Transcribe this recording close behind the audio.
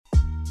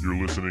You're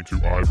listening to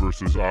I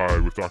vs. I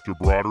with Dr.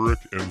 Broderick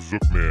and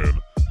Zookman.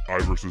 I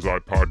vs. I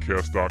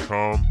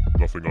podcast.com.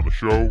 Nothing on the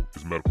show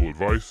is medical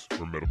advice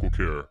or medical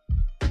care.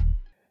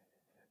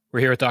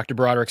 We're here with Dr.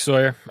 Broderick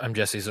Sawyer. I'm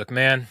Jesse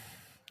Zookman.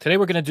 Today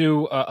we're going to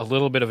do a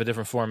little bit of a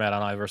different format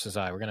on I vs.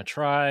 I. We're going to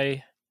try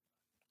a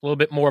little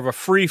bit more of a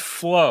free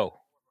flow,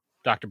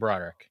 Dr.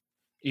 Broderick.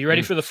 Are you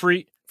ready for the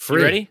free? You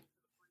ready?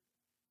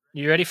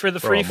 You ready for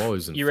the free? I'm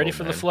always in you ready flow,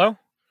 for man. the flow?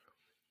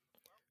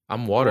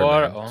 I'm water.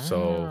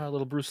 So a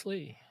little Bruce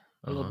Lee.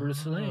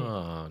 Bruce Lee.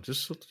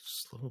 Just a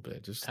little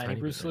bit. Just Tiny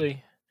Bruce bit.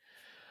 Lee.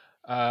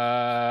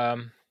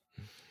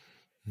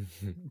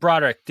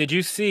 Broderick, did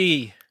you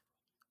see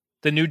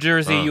the New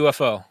Jersey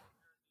UFO?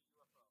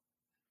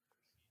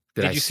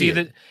 Did you see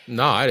that?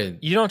 No, I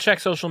didn't. You don't check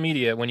social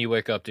media when you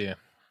wake up, do you?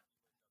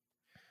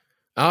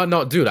 Oh,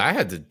 no, dude, I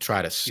had to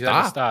try to You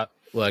had to stop.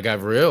 Like,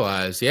 I've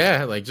realized,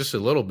 like just a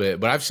little bit.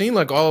 But I've seen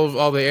like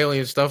all the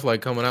alien stuff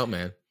like coming out,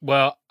 man.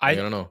 Well, I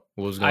don't know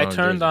what was going on. I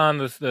turned on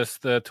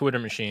the Twitter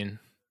machine,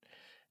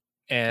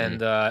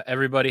 and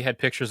everybody had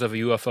pictures of a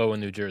UFO in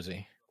New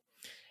Jersey,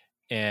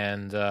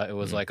 and it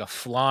was like a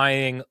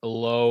flying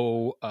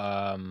low.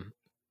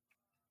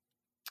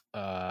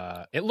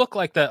 It looked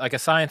like a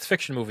science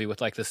fiction movie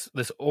with like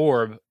this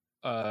orb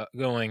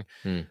going,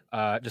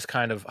 just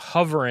kind of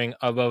hovering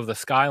above the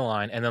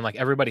skyline, and then like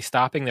everybody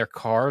stopping their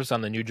cars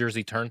on the New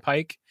Jersey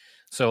Turnpike.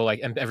 So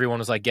like, and everyone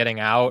was like getting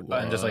out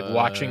and just like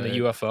watching the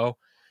UFO.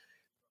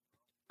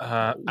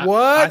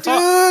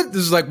 Dude?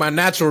 This is like my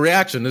natural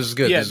reaction. This is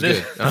good. Yeah, this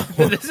is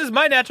good. This is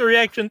my natural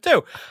reaction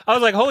too. I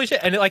was like, holy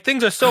shit. And like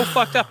things are so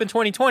fucked up in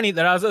 2020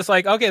 that I was just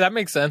like, okay, that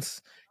makes sense.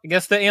 I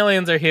guess the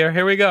aliens are here.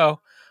 Here we go.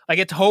 Like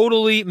it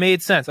totally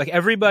made sense. Like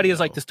everybody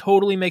is like, this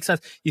totally makes sense.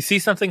 You see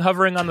something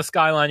hovering on the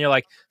skyline, you're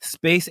like,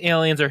 space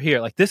aliens are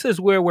here. Like this is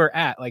where we're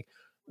at. Like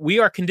we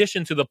are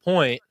conditioned to the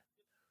point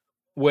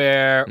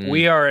where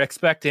we are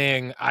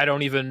expecting, I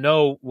don't even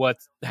know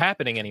what's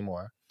happening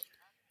anymore.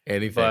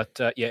 Anything.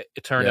 But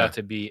it turned out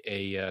to be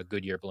a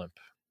Goodyear blimp.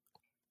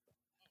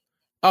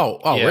 Oh,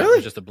 yeah, really? It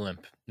was just a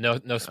blimp. No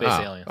space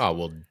aliens. Oh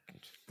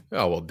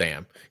well,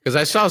 damn. Because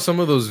I saw some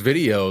of those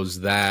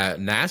videos that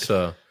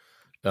NASA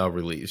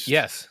released.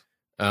 Yes.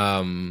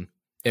 And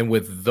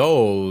with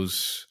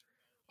those,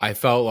 I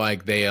felt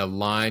like they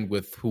aligned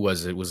with, who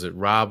was it? Was it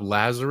Rob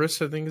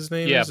Lazarus? I think his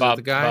name is. Bob,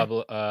 the guy.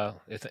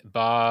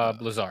 Bob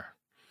Lazar.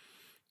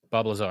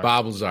 Bob Lazar.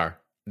 Bob Lazar.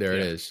 There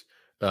it is.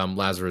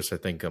 Lazarus, I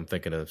think I'm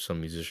thinking of some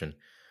musician.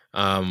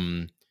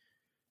 But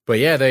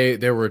yeah,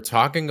 they were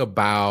talking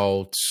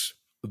about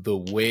the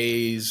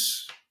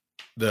ways,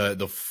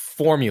 the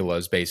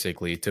formulas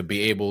basically to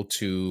be able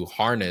to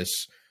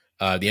harness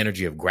the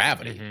energy of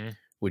gravity,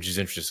 which is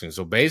interesting.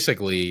 So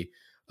basically,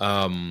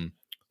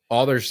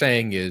 all they're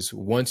saying is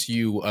once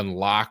you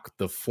unlock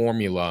the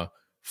formula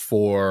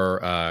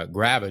for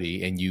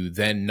gravity and you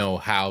then know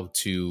how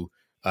to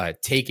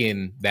take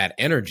in that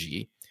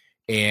energy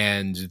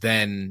and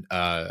then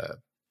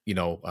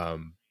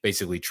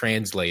basically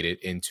translate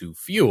it into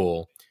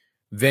fuel,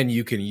 then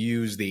you can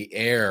use the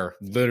air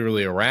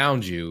literally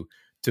around you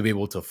to be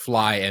able to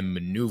fly and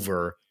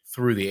maneuver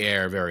through the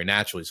air very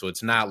naturally. So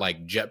it's not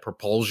like jet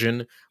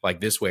propulsion, like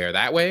this way or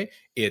that way.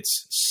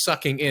 It's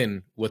sucking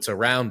in what's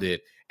around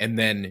it and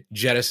then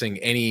jettisoning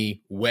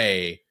any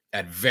way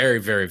at very,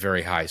 very,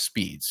 very high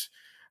speeds.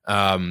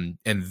 And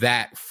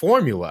that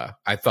formula,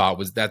 I thought,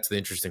 that's the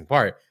interesting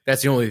part.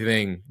 That's the only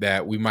thing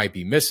that we might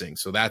be missing.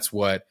 So that's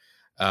what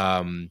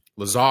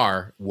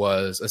Lazar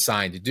was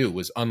assigned to do,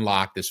 was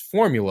unlock this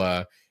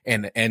formula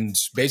and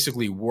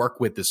basically work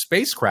with the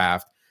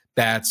spacecraft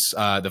that's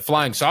the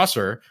flying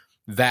saucer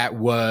that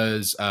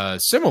was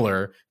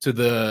similar to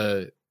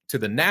the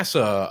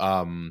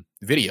NASA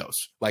videos,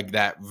 like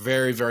that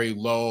very, very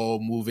low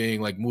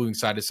moving, like moving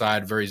side to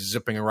side, very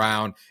zipping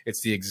around.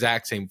 It's the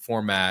exact same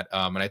format.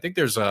 And I think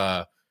there's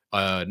a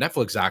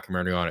Netflix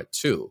documentary on it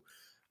too.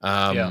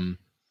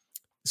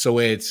 So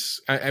it's,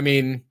 I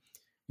mean,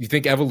 you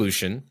think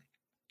evolution,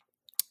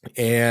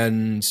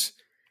 and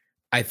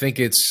I think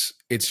it's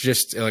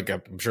just like,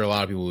 I'm sure a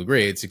lot of people will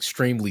agree, it's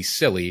extremely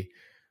silly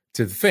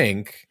to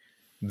think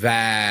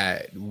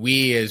that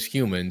we as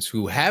humans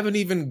who haven't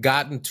even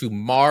gotten to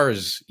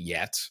Mars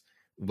yet,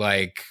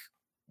 like,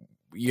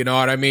 you know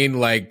what I mean?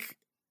 Like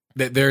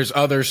there's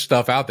other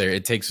stuff out there.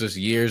 It takes us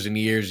years and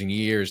years and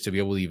years to be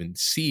able to even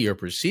see or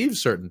perceive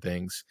certain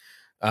things.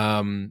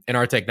 And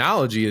our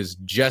technology is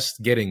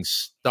just getting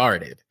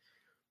started,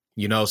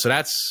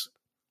 so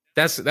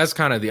that's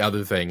kind of the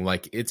other thing.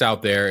 Like it's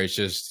out there. It's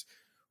just,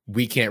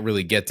 we can't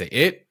really get to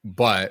it,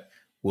 but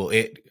will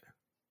it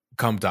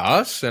come to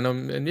us?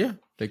 And yeah.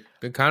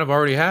 They kind of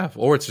already have,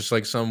 or it's just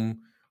like some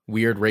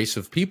weird race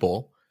of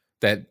people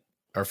that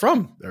are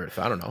from Earth.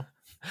 I don't know.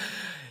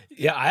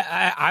 Yeah,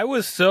 I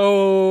was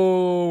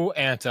so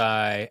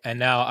anti, and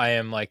now I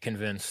am like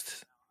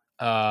convinced.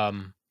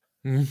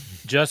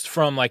 Just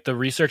from like the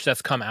research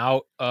that's come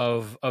out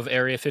of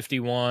Area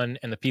 51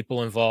 and the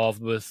people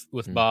involved with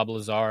Bob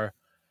Lazar,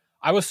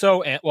 I was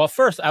so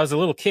first I was a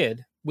little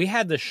kid. We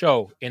had this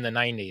show in the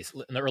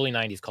early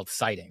 90s called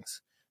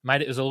Sightings.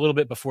 It was a little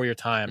bit before your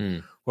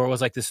time, where it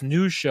was like this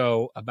news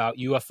show about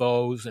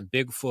UFOs and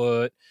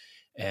Bigfoot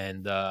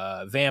and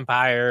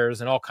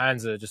vampires and all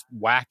kinds of just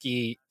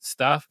wacky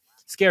stuff.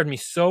 Scared me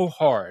so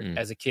hard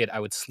as a kid. I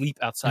would sleep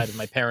outside of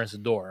my parents'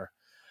 door,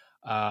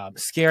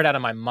 scared out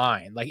of my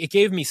mind. Like, it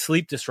gave me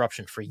sleep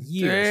disruption for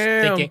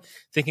years,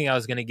 thinking I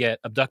was going to get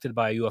abducted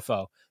by a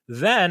UFO.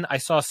 Then I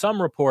saw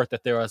some report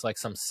that there was like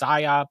some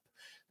psyop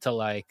to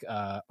like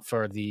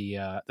for the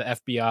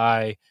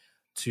FBI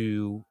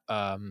to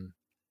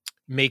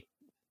make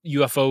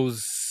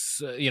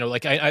UFOs,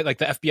 like I like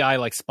the FBI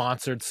like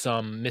sponsored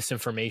some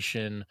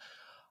misinformation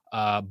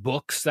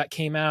books that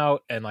came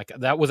out, and like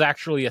that was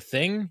actually a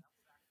thing.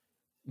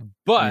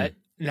 But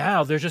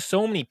now there's just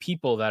so many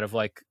people that have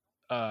like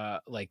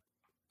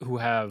who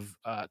have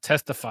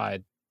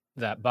testified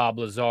that Bob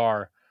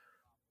Lazar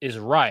is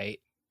right.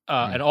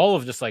 And all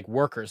of just like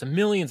workers and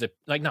millions of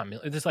like, not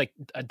millions, there's like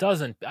a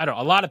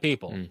lot of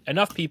people,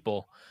 enough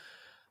people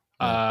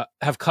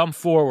have come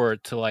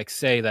forward to like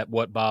say that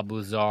what Bob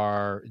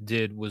Lazar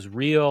did was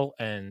real,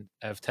 and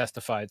have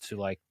testified to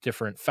like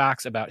different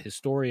facts about his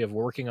story of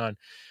working on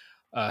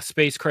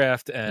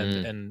spacecraft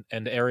and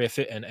area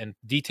and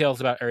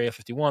details about Area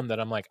 51, that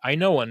I'm like, I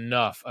know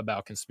enough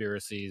about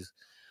conspiracies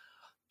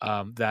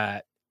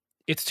that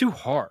it's too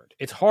hard.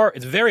 It's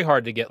very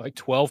hard to get like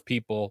 12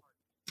 people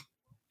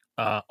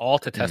all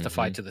to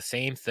testify to the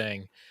same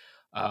thing,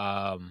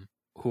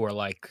 who are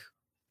like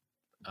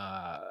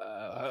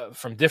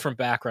from different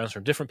backgrounds,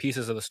 from different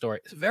pieces of the story.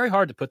 It's very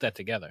hard to put that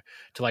together,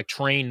 to like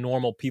train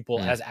normal people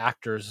as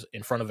actors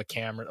in front of a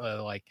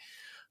camera, like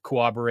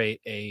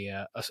corroborate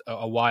a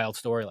wild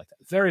story like that.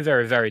 Very,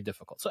 very, very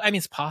difficult. So I mean,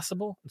 it's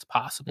possible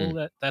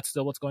that that's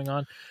still what's going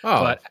on.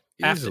 But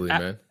easily,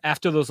 man.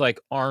 After those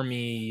like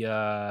Army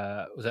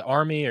was it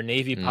Army or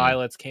Navy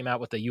pilots came out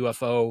with the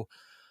UFO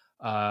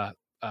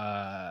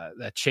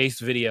that chase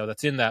video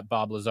that's in that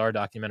Bob Lazar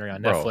documentary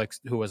on Netflix,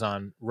 who was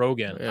on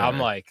Rogan. I'm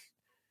like,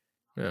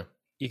 you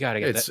gotta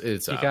get you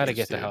gotta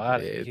get the hell out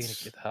of here. You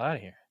gotta get the hell out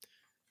of here.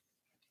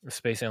 The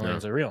space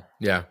aliens are real.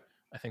 Yeah.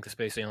 I think the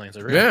space aliens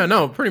are real. Yeah,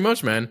 no, pretty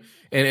much, man.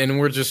 And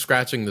we're just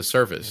scratching the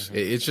surface.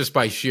 It's just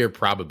by sheer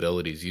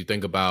probabilities. You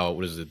think about,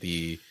 what is it,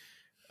 the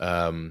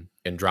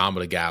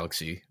Andromeda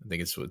Galaxy. I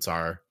think it's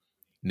our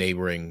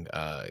neighboring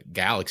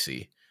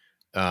galaxy.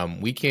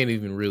 We can't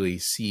even really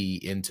see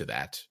into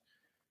that,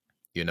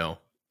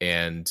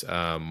 and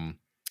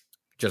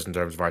just in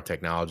terms of our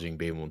technology and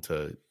being able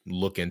to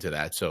look into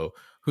that. So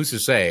who's to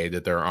say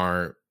that there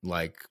aren't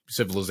like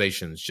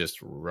civilizations just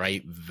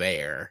right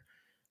there,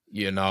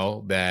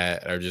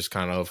 that are just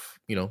kind of,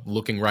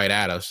 looking right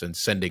at us and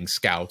sending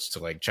scouts to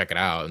like check it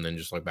out and then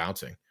just like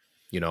bouncing,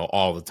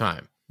 all the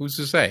time. Who's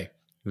to say?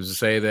 Who's to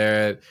say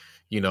that,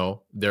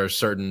 there are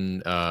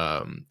certain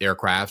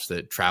aircrafts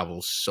that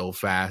travel so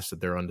fast that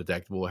they're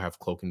undetectable, have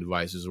cloaking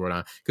devices or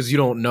whatnot, because you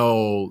don't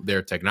know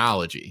their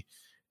technology.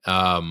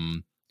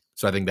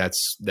 So I think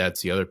that's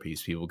the other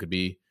piece. People could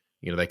be,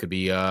 they could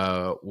be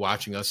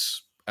watching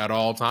us at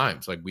all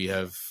times. Like, we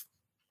have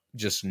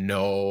just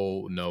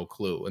no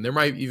clue. And there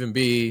might even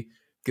be,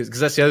 because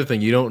that's the other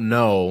thing, you don't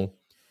know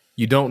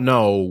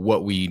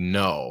what we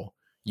know.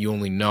 You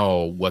only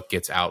know what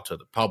gets out to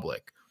the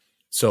public.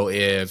 So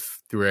if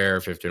through Area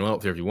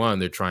 51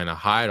 they're trying to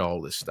hide all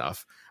this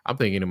stuff, I'm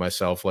thinking to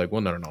myself like,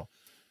 well, no,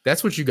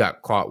 that's what you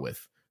got caught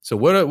with. So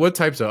what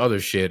types of other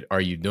shit are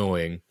you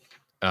doing,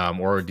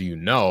 or do you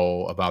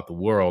know about the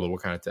world, or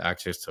what kind of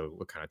access to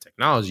what kind of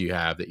technology you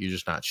have that you're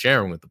just not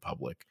sharing with the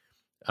public?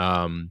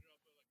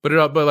 But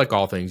like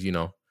all things,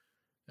 the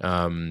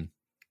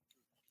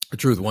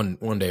truth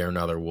one day or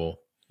another will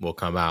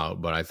come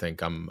out. But I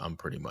think I'm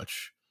pretty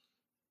much,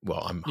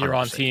 I'm. You're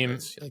on team.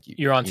 Like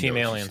you're on team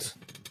aliens.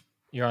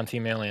 You're on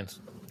team aliens.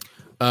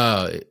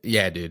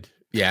 Yeah, dude.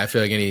 Yeah, I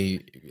feel like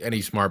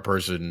any smart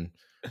person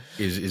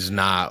is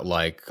not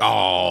like,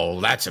 oh,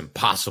 that's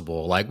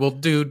impossible. Like, well,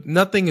 dude,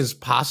 nothing is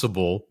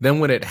possible. Then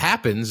when it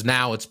happens,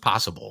 now it's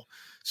possible.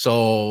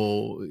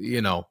 So,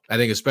 I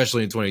think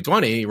especially in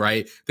 2020,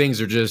 right,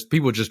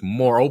 people are just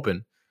more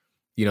open,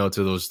 to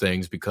those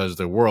things, because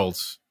their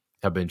worlds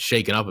have been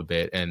shaken up a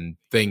bit, and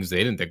things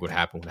they didn't think would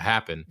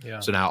happen.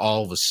 Yeah. So now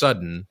all of a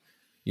sudden,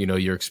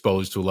 you're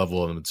exposed to a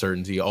level of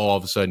uncertainty. All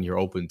of a sudden you're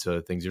open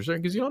to things you're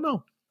certain, because you don't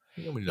know.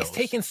 Nobody knows. It's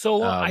taken so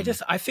long.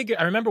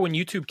 I remember when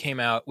YouTube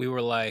came out, we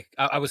were like,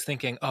 I was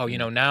thinking,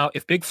 now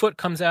if Bigfoot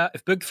comes out,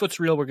 if Bigfoot's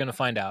real, we're going to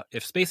find out.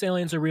 If space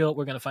aliens are real,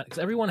 we're going to find, because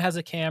everyone has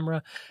a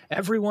camera.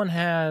 Everyone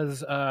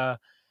has,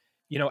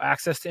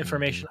 access to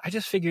information. I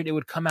just figured it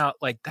would come out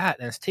like that.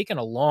 And it's taken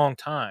a long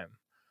time.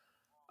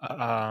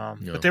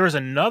 But there was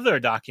another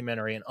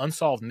documentary, an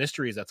Unsolved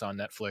Mysteries, that's on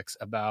Netflix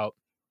about,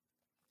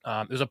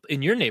 it was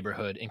in your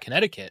neighborhood in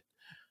Connecticut.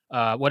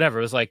 It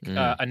was like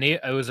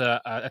it was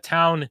a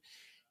town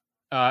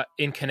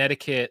in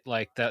Connecticut,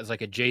 like that was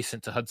like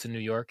adjacent to Hudson, New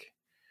York.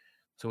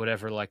 So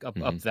whatever, like up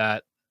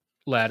that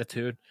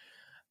latitude,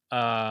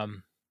 where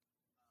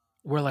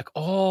like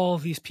all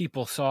these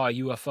people saw a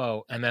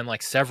UFO, and then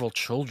like several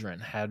children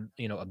had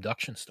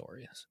abduction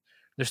stories.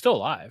 They're still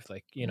alive,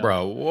 like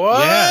Bro, what?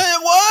 Yeah.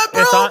 What,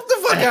 bro? What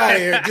the fuck out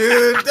of here,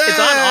 dude.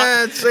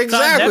 That's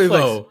exactly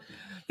though.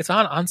 It's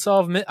on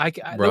Unsolved.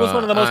 That was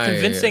one of the most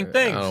convincing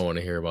things. I don't want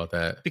to hear about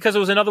that because it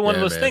was another one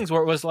of those things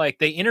where it was like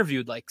they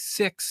interviewed like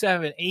 6,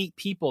 7, 8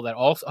 people that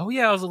also, oh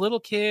yeah, I was a little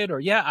kid, or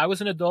yeah, I was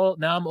an adult,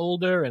 now I'm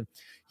older, and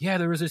yeah,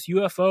 there was this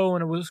UFO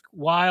and it was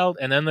wild.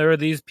 And then there are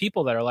these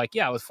people that are like,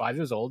 yeah, I was 5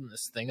 years old and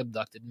this thing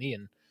abducted me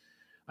and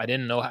I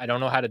don't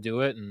know how to do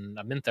it, and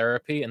I'm in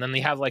therapy. And then they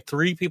have like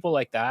 3 people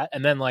like that,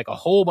 and then like a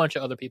whole bunch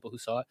of other people who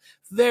saw it.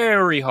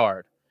 Very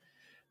hard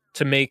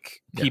to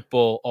make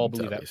people all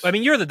believe that. I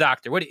mean, you're the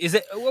doctor. What is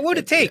it? What would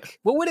it take? Yeah.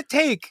 What would it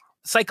take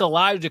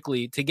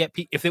psychologically to get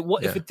people?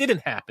 If it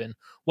didn't happen,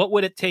 what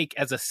would it take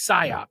as a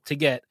psyop to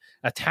get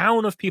a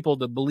town of people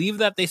to believe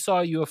that they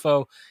saw a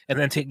UFO, and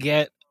then to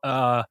get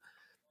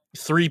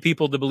 3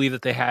 people to believe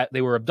that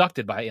they were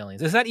abducted by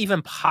aliens? Is that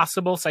even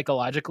possible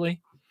psychologically?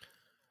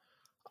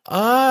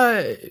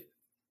 I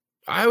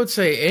would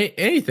say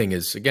anything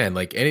is, again,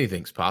 like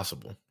anything's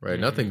possible, right?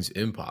 Mm-hmm. Nothing's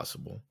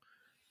impossible.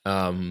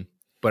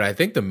 But I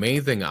think the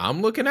main thing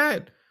I'm looking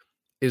at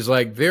is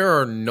like there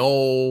are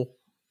no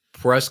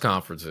press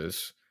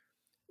conferences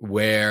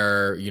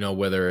where,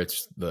 whether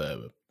it's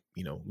the,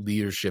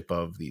 leadership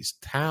of these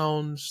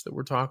towns that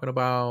we're talking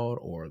about,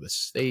 or the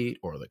state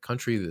or the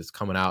country that's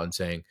coming out and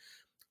saying,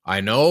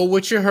 I know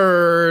what you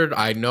heard.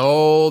 I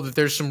know that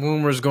there's some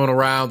rumors going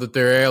around that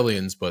they're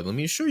aliens, but let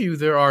me assure you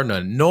there are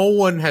none. No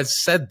one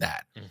has said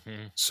that.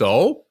 Mm-hmm.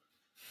 So,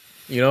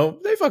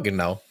 they fucking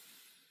know.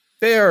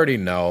 They already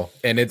know,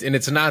 and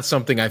it's not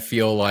something I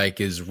feel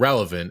like is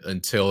relevant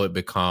until it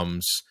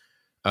becomes,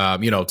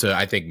 to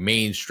I think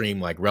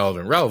mainstream like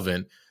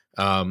relevant,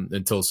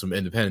 until some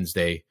Independence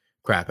Day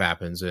crap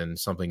happens and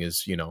something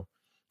is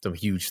some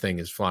huge thing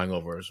is flying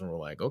over us, and we're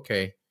like,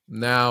 okay,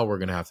 now we're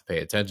gonna have to pay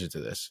attention to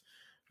this.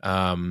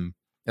 I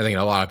think in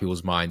a lot of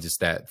people's minds, it's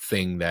that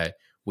thing that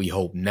we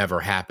hope never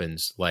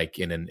happens, like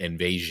in an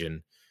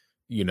invasion,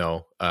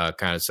 kind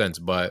of sense.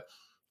 But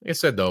like I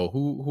said, though,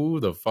 who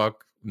the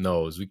fuck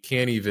knows? We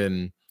can't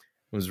even.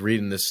 I was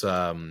reading this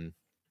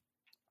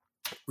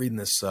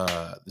this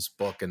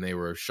book, and they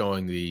were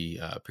showing the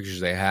pictures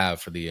they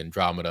have for the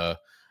Andromeda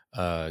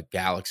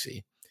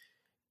galaxy,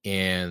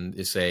 and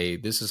they say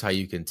this is how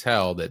you can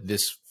tell that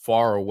this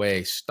far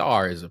away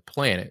star is a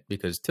planet,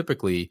 because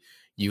typically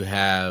you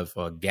have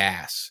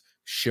gas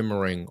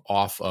shimmering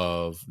off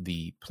of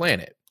the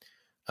planet,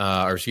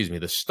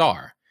 the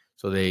star.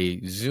 So they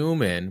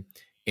zoom in,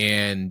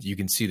 and you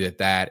can see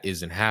that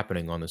isn't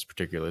happening on this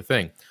particular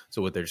thing.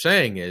 So what they're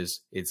saying is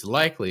it's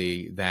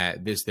likely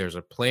that there's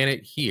a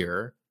planet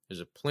here.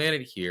 There's a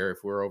planet here.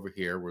 If we're over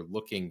here, we're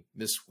looking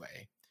this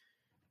way.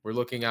 We're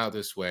looking out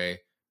this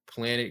way,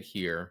 planet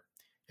here.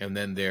 And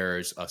then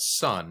there's a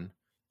sun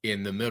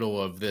in the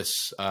middle of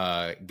this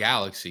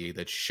galaxy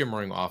that's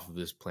shimmering off of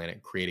this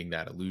planet, creating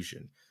that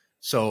illusion.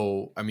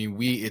 So, I mean,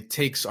 it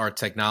takes our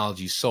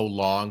technology so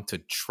long to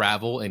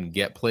travel and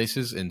get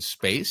places in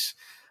space.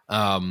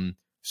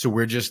 So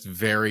we're just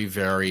very,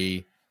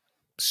 very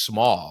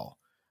small.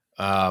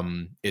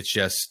 It's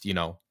just,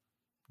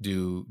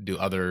 do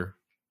other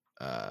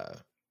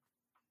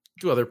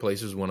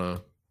places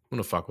want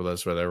to fuck with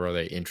us? Whether are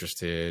they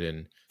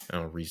interested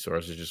in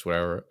resources, just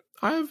whatever?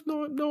 I have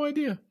no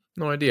idea.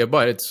 No idea.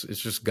 But it's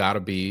just gotta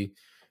be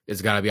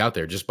out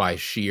there just by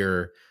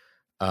sheer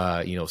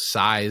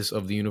size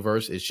of the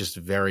universe. It's just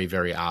very,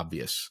 very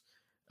obvious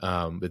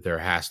that there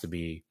has to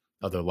be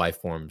other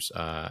life forms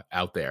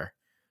out there.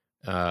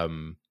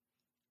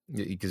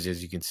 Because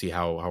as you can see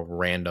how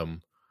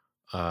random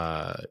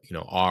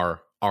our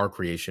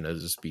creation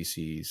as a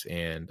species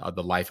and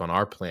the life on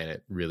our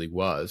planet really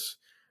was,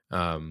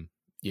 to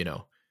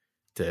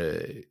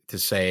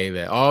say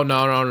that, oh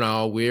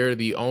no, we're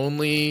the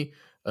only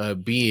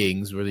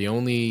beings, we're the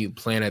only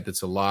planet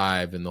that's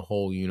alive in the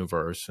whole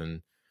universe,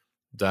 and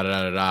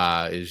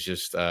is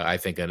just I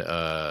think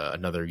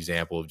another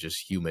example of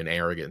just human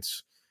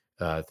arrogance,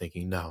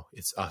 thinking no,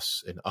 it's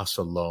us and us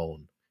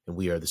alone, and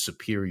we are the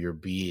superior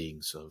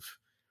beings of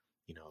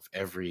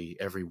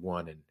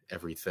everyone and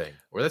everything.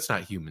 Or that's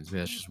not humans. I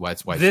mean, that's just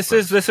white. This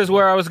is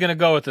where I was going to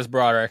go with this,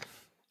 Broderick.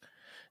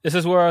 This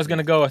is where I was going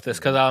to go with this,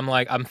 because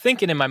I'm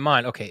thinking in my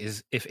mind, okay,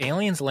 if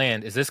aliens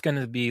land, is this going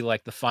to be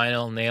like the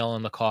final nail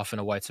in the coffin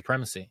of white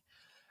supremacy?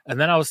 And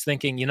then I was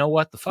thinking, you know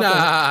what? The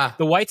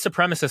white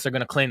supremacists are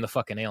going to claim the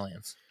fucking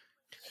aliens,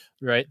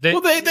 right? They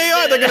are.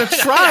 They're going to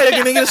try. They're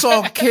going to get us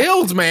all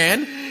killed,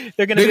 man.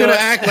 They're going to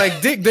act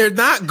like dick. They're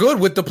not good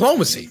with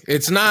diplomacy.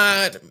 It's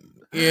not,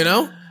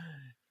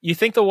 You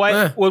think would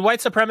white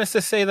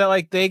supremacists say that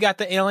like they got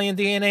the alien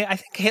DNA? I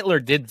think Hitler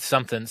did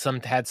something.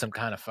 Had some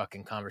kind of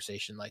fucking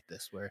conversation like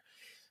this where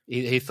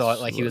he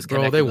thought like he was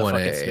connected to the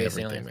fucking space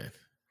aliens. Man.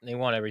 They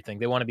want everything.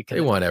 They want to be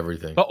connected. They want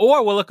everything.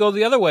 Or will it go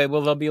the other way?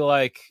 Will they'll be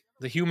like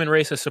the human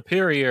race is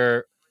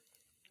superior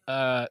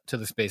to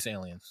the space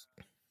aliens?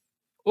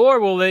 Or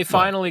will they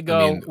finally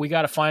go, we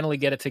got to finally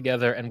get it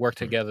together and work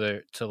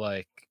together to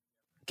like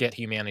get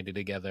humanity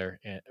together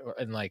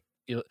and like,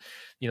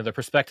 their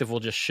perspective will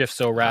just shift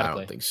so radically.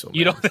 I don't think so. Man.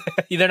 You don't.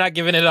 They're not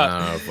giving it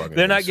up.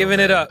 They're not giving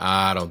it up.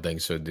 I don't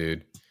think so,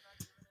 dude.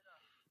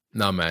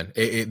 No, man.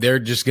 They're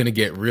just gonna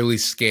get really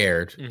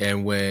scared, Mhm.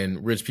 and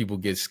when rich people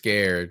get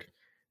scared,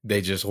 they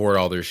just hoard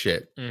all their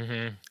shit,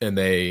 Mm-hmm. and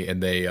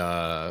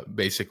they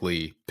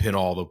basically pin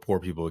all the poor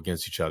people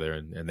against each other,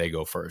 and they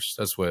go first.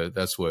 That's where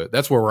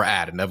we're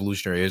at in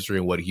evolutionary history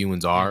and what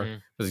humans are.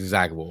 Mhm. That's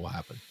exactly what will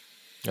happen.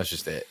 That's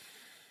just it.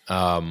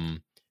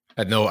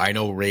 I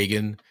know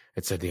Reagan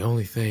had said the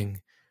only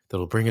thing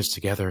that'll bring us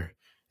together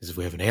is if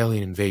we have an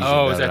alien invasion.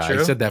 Oh, is that true?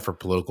 He said that for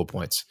political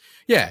points.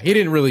 Yeah, he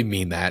didn't really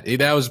mean that.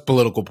 That was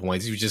political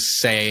points. He was just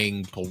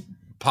saying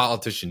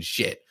politician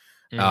shit.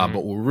 Mhm.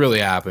 But what really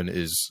happened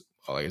is,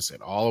 like I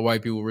said, all the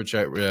white people,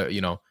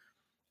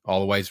 all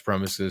the white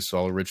supremacists,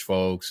 all the rich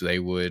folks, they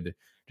would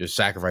just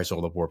sacrifice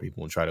all the poor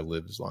people and try to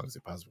live as long as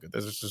they possibly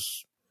could.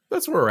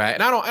 That's where we're at.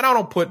 And I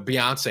don't put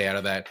Beyonce out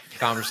of that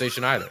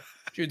conversation either.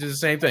 She did the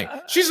same thing.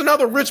 She's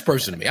another rich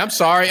person to me. I'm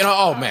sorry.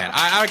 Oh man,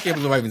 I can't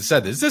believe I even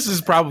said this. This is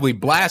probably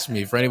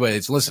blasphemy for anybody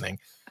that's listening.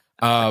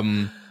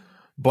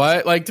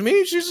 But like to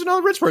me, she's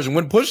another rich person.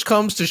 When push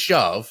comes to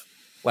shove,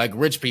 like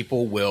rich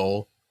people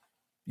will,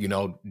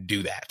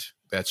 do that.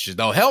 That's just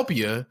they'll help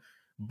you,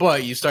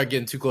 but you start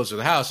getting too close to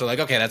the house. So like,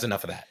 okay, that's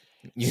enough of that.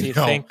 You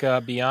think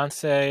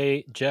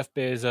Beyonce, Jeff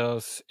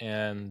Bezos,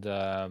 and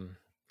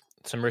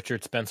some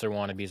Richard Spencer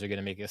wannabes are going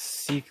to make a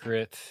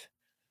secret,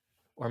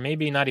 or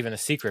maybe not even a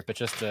secret, but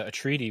just a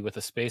treaty with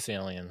the space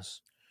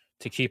aliens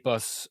to keep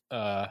us,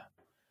 to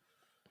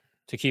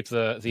keep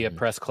the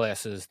oppressed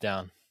classes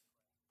down?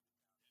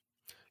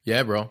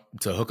 Yeah, bro,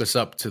 to hook us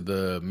up to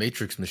the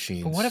Matrix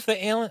machines. But what if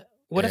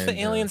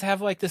the aliens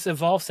have like this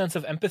evolved sense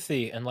of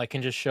empathy and like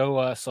can just show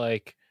us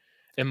like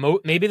I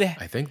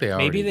think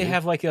they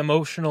have like an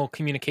emotional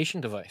communication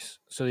device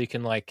so you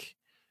can like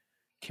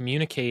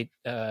communicate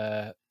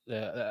the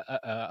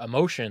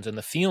emotions and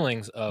the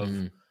feelings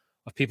of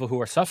people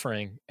who are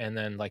suffering, and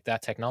then like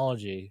that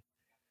technology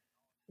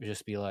would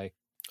just be like.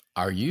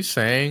 Are you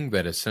saying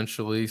that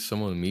essentially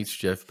someone meets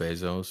Jeff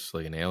Bezos,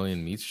 like an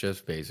alien meets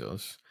Jeff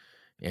Bezos,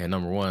 and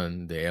number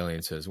one, the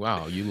alien says,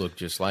 "Wow, you look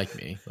just like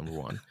me," number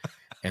one.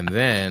 And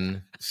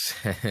then,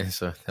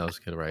 so that was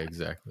good, right?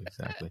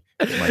 Exactly.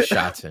 Get my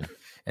shots in.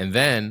 And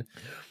then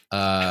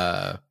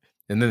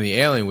the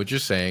alien, what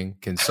you're saying,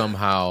 can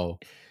somehow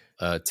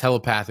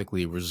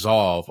telepathically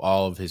resolve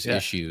all of his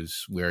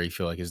issues where he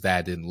feel like his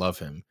dad didn't love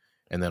him.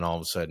 And then all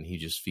of a sudden he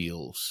just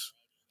feels.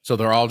 So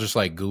they're all just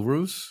like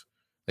gurus?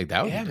 Like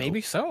that would be dope.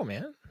 Maybe so,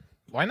 man.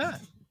 Why not?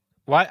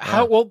 Why?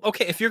 How? Well,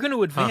 okay, if you're going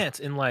to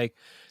advance in like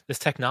this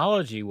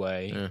technology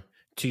way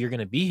to you're going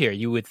to be here,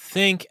 you would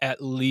think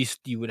at least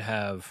you would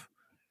have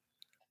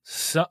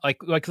some,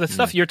 like the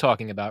stuff you're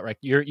talking about, right?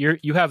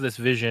 You have this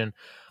vision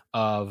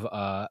of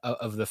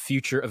the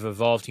future of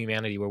evolved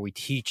humanity where we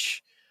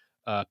teach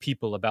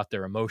people about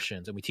their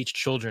emotions, and we teach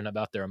children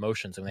about their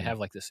emotions, and they have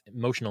like this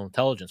emotional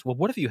intelligence. Well,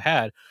 what if you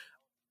had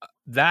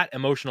that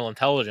emotional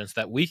intelligence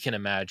that we can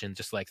imagine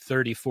just like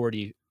 30,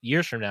 40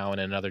 years from now in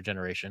another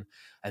generation,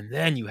 and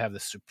then you have the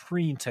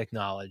supreme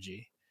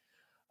technology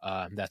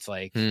that's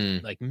like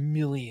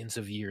millions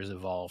of years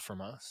evolved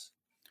from us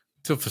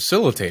to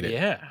facilitate it.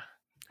 Yeah,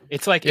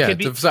 it's like it could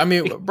be.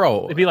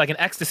 Bro, it'd be like an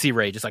ecstasy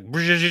ray, just like.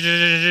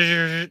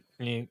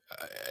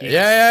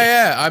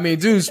 Yeah. I mean,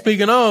 dude.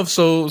 Speaking of,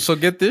 so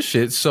get this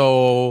shit.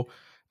 So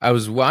I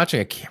was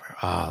watching. I can't remember.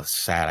 Oh,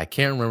 sad. I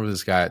can't remember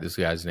this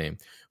guy's name,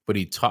 but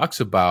he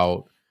talks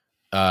about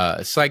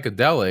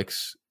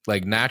psychedelics,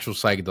 like natural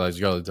psychedelics.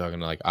 You're really talking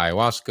like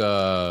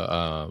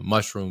ayahuasca,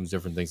 mushrooms,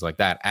 different things like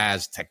that,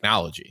 as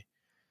technology.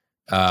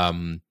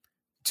 And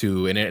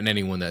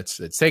anyone that's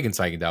taken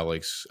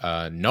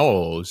psychedelics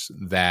knows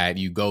that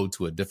you go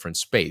to a different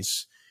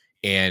space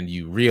and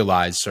you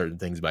realize certain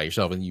things about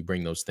yourself, and you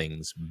bring those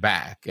things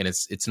back. And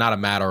it's not a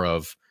matter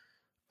of,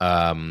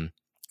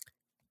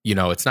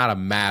 it's not a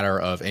matter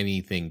of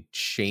anything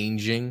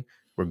changing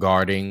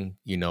regarding,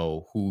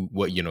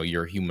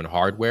 your human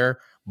hardware,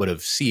 but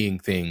of seeing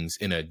things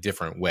in a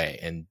different way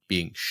and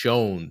being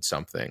shown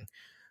something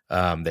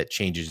that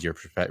changes your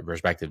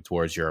perspective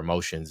towards your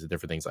emotions and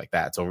different things like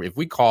that. So if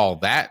we call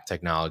that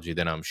technology,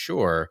 then I'm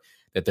sure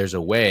that there's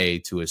a way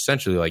to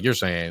essentially, like you're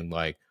saying,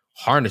 like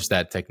harness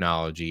that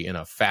technology in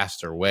a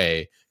faster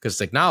way, because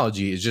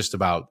technology is just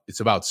about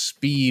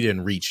speed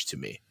and reach to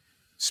me.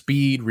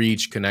 Speed,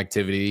 reach,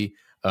 connectivity.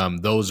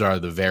 Those are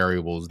the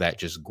variables that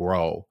just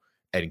grow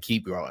and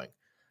keep growing.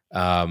 So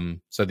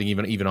I think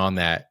even on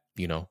that,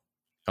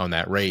 on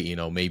that rate,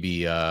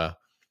 maybe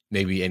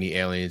any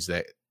aliens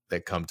that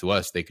come to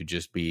us, they could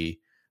just be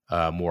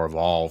a more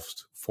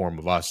evolved form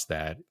of us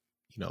that,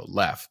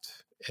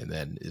 left and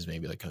then is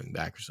maybe like coming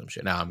back or some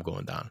shit. Now I'm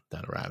going down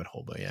a rabbit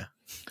hole, but yeah.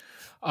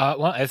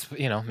 Well, it's,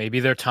 maybe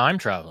they're time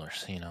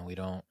travelers. We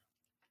don't.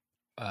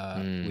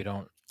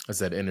 That's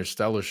that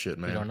interstellar shit,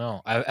 man. We don't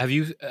know.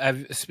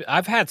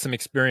 I've had some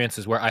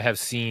experiences where I have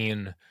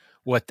seen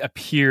what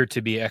appear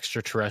to be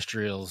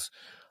extraterrestrials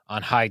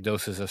on high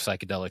doses of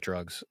psychedelic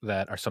drugs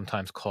that are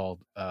sometimes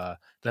called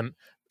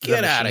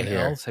Get out of here.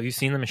 L's. Have you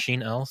seen the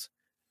Machine L's?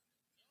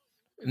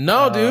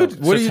 No,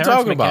 dude. What are you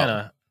talking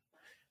about?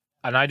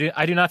 And I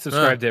do not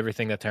subscribe to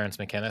everything that Terrence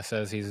McKenna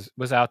says. He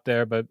was out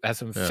there, but has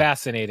some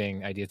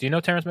fascinating ideas. Do you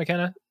know Terrence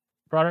McKenna,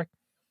 Broderick?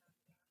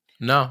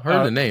 No,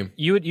 heard the name.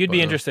 You'd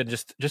be interested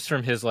just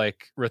from his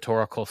like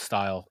rhetorical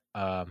style.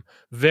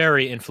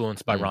 Very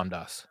influenced by Ram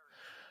Dass.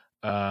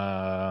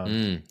 Well,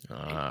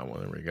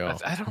 there we go.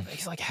 I don't.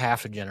 He's like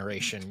half a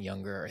generation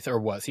younger, or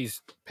was.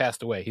 He's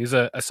passed away. He was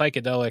a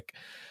psychedelic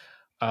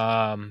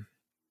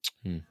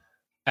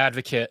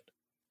advocate,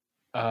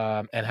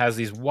 and has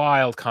these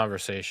wild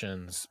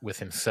conversations with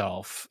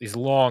himself. These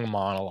long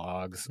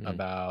monologues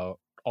about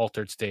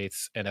altered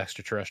states and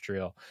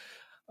extraterrestrial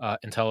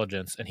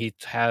intelligence, and he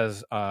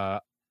talks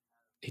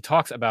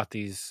about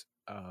these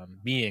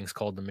beings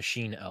called the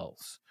machine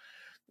elves,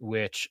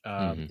 which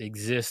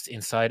exist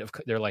inside of,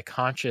 they're like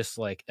conscious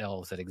like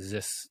elves that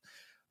exist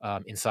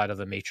inside of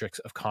the matrix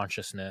of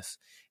consciousness.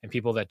 And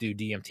people that do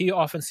DMT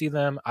often see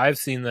them. I've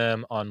seen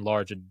them on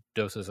large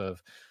doses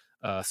of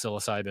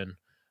psilocybin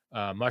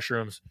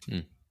mushrooms,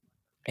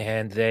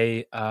 and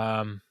they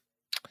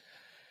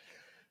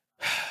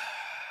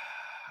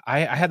I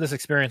had this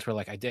experience where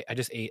like I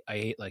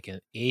ate like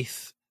an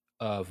eighth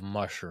of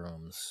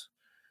mushrooms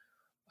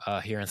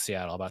here in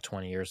Seattle about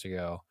 20 years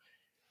ago.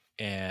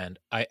 And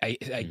I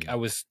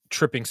was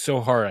tripping so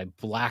hard I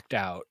blacked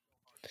out,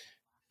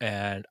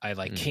 and I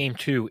like came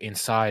to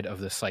inside of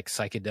this like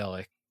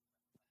psychedelic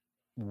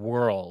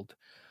world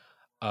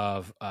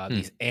of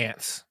these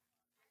ants,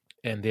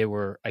 and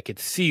I could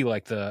see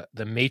like the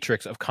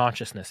matrix of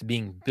consciousness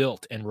being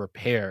built and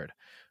repaired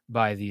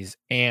by these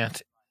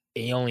ant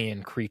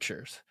alien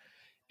creatures,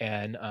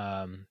 and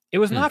it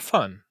was not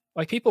fun.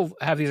 Like people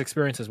have these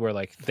experiences where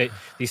like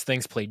these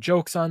things play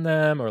jokes on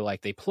them, or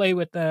like they play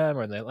with them,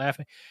 or they laugh.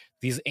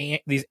 These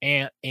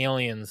ant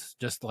aliens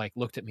just like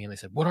looked at me and they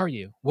said, "What are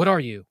you? What are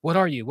you? What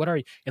are you? What are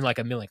you?" And like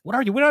a million, "What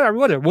are you? What are you?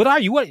 What are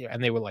you? What are you?"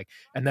 And they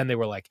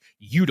were like,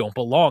 "You don't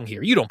belong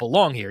here. You don't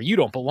belong here. You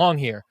don't belong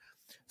here."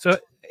 So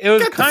it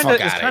was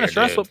kind of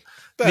stressful.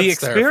 The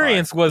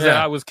experience was that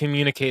I was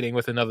communicating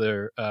with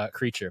another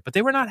creature, but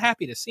they were not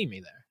happy to see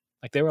me there.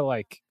 Like they were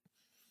like,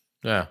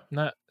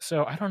 not.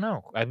 So I don't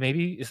know.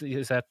 Maybe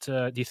is that?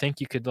 Do you think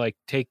you could like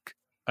take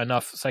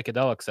enough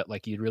psychedelics that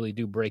like you really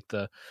do break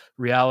the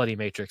reality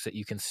matrix that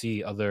you can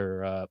see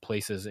other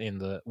places in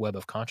the web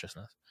of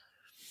consciousness?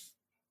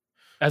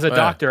 As a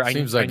doctor, I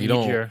seems like you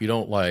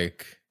don't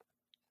like.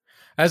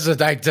 As a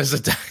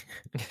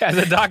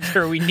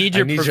doctor, we need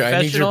your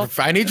professional.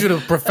 I need you to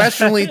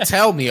professionally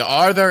tell me: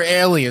 are there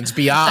aliens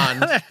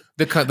beyond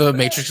the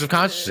matrix of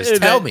consciousness?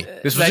 Tell me.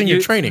 This was in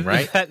your training,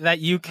 right? That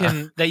you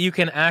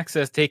can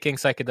access taking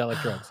psychedelic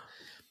drugs.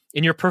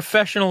 In your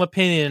professional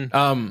opinion,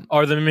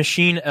 are the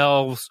machine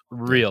elves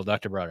real,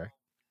 Dr. Broderick?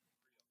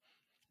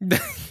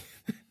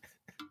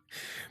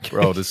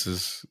 Bro, this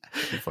is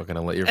you're fucking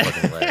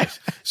hilarious.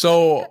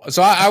 So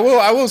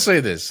I will say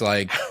this,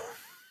 like,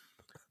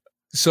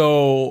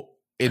 so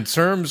in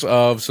terms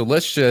of, so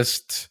let's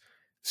just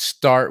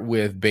start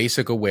with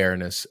basic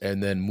awareness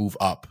and then move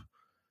up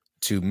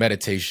to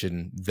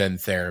meditation, then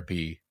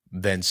therapy,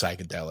 then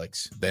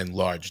psychedelics, then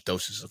large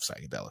doses of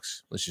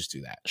psychedelics. Let's just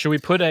do that. Should we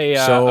put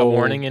a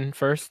warning in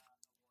first?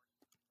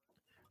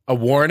 A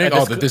warning?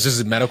 That this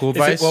isn't medical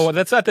advice? Well,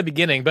 that's at the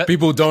beginning, but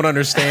people don't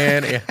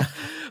understand. Yeah.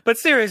 But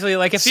seriously,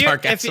 like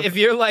if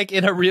you're like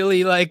in a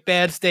really like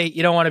bad state,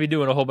 you don't want to be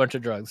doing a whole bunch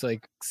of drugs.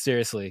 Like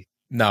seriously.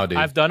 No, dude.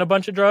 I've done a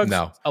bunch of drugs.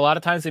 No. A lot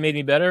of times they made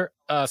me better.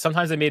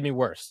 Sometimes they made me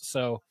worse.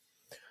 So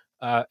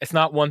it's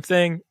not one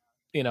thing.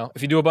 You know,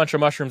 if you do a bunch of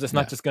mushrooms, it's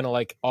not just going to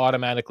like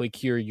automatically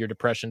cure your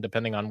depression,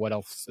 depending on what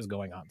else is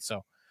going on.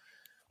 So,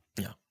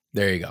 yeah,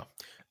 there you go.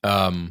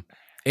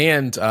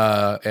 And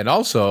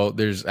also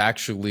there's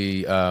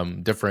actually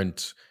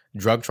different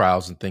drug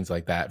trials and things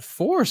like that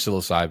for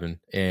psilocybin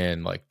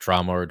and like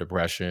trauma or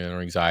depression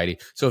or anxiety.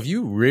 So if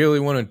you really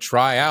want to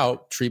try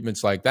out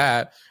treatments like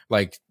that,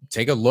 like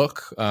take a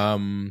look.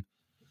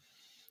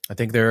 I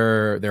think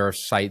there are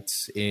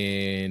sites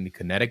in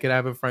Connecticut. I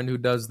have a friend who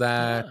does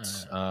that.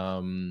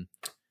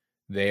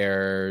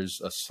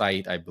 There's a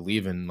site, I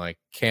believe, in like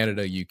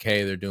Canada, UK.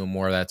 They're doing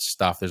more of that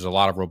stuff. There's a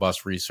lot of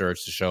robust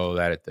research to show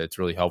that it's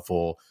really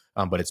helpful,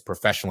 but it's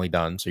professionally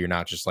done. So you're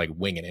not just like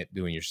winging it,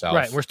 doing yourself.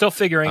 Right. We're still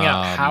figuring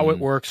out how it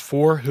works,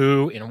 for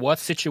who, in what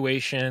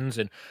situations,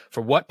 and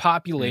for what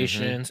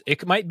populations.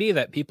 It might be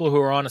that people who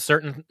are on a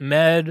certain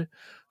med,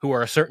 who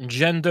are a certain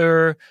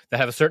gender, that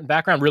have a certain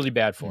background, really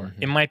bad for.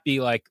 It might be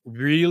like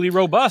really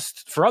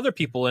robust for other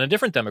people in a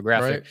different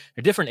demographic,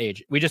 a different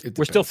age. We're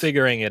still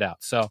figuring it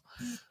out. So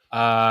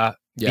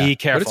be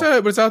careful.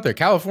 But it's out there.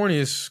 California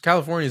is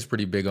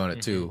pretty big on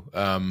it too.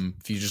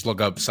 If you just look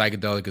up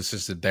psychedelic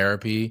assisted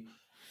therapy,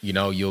 you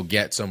know, you'll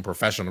get some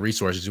professional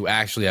resources who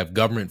actually have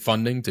government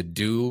funding to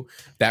do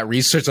that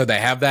research, so they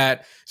have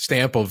that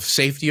stamp of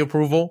safety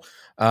approval.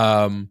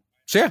 So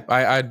yeah,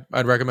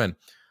 I'd recommend.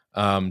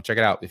 Check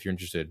it out if you're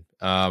interested.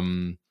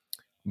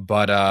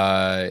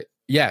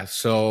 Yeah,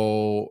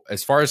 so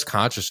as far as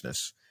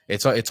consciousness,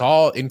 it's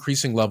all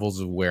increasing levels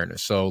of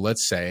awareness. So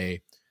let's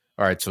say,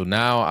 all right, so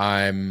now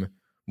I'm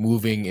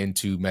moving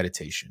into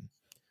meditation.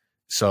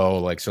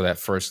 So that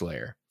first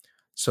layer.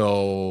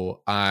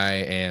 So I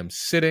am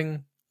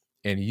sitting,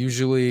 and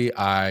usually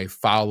I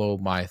follow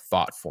my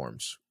thought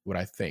forms, what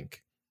I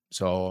think.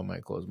 So I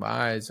might close my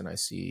eyes and I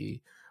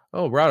see,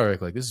 oh,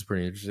 Broderick, like, this is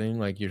pretty interesting.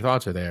 Like, your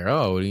thoughts are there.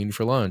 Oh, what are you eating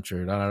for lunch?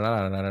 Or da da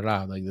da da da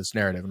da, like this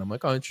narrative. And I'm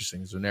like, oh,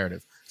 interesting. It's a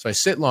narrative. So I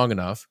sit long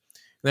enough,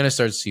 and then I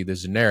start to see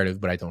there's a narrative,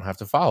 but I don't have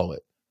to follow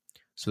it.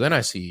 So then I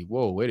see,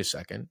 whoa, wait a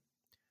second.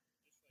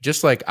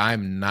 Just like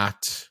I'm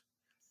not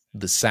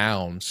the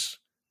sounds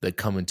that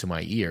come into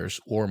my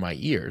ears or my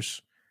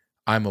ears,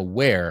 I'm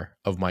aware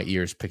of my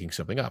ears picking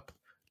something up.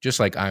 Just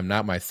like I'm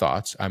not my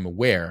thoughts, I'm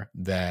aware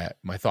that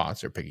my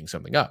thoughts are picking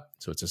something up.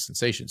 So it's a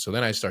sensation. So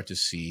then I start to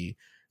see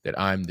that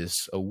I'm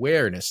this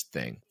awareness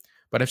thing,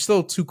 but I'm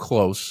still too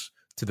close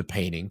to the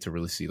painting to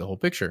really see the whole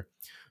picture.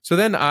 So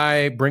then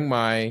I bring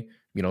my,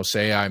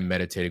 say I'm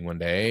meditating one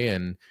day,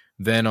 and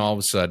then all of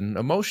a sudden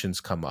emotions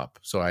come up.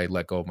 So I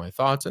let go of my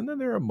thoughts, and then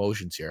there are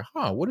emotions here.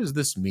 What does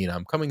this mean?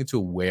 I'm coming into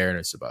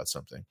awareness about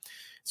something.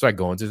 So I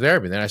go into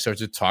therapy. Then I start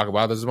to talk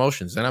about those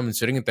emotions. Then I'm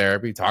sitting in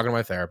therapy, talking to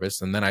my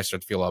therapist, and then I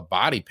start to feel a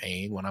body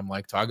pain when I'm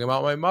like talking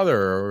about my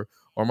mother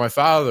or my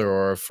father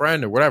or a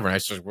friend or whatever. And I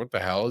start, what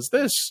the hell is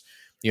this?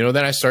 Then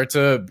I start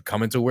to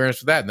come into awareness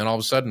with that. And then all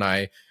of a sudden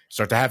I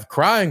start to have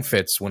crying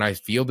fits when I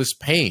feel this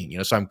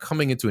pain. So I'm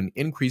coming into an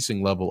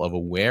increasing level of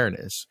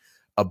awareness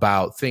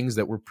about things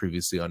that were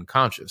previously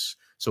unconscious.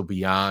 So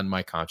beyond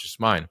my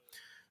conscious mind.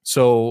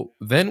 So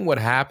then what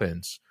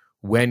happens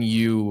when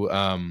you,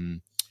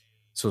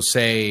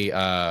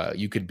 say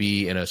you could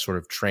be in a sort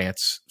of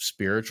trance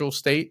spiritual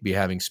state, be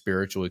having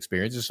spiritual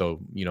experiences. So,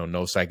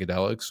 no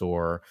psychedelics,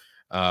 or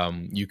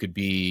you could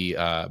be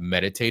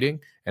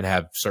meditating and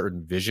have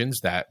certain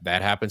visions. That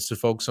happens to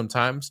folks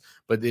sometimes,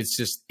 but it's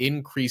just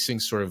increasing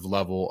sort of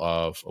level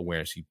of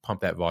awareness. You pump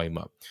that volume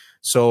up.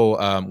 So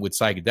with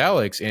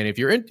psychedelics, and if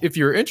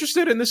you're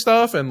interested in this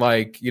stuff, and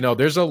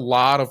there's a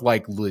lot of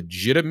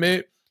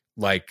legitimate,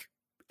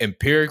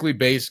 empirically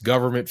based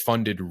government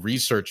funded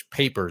research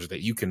papers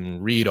that you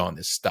can read on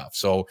this stuff.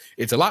 So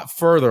it's a lot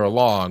further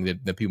along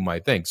than people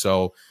might think.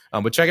 So,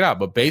 but check it out.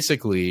 But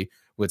basically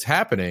what's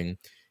happening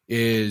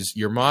is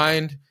your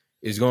mind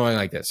is going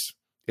like this.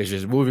 It's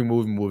just moving.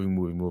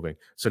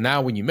 So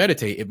now when you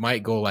meditate, it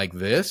might go like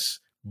this,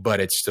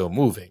 but it's still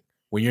moving.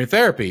 When you're in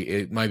therapy,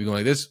 it might be going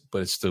like this,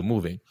 but it's still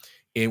moving.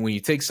 And when you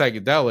take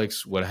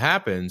psychedelics, what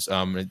happens,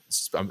 I'm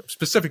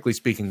specifically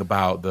speaking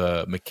about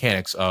the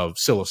mechanics of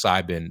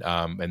psilocybin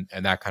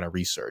and that kind of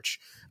research,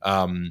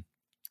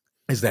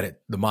 is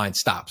that the mind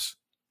stops.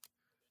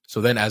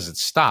 So then as it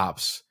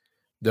stops,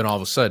 then all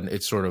of a sudden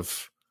it sort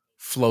of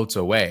floats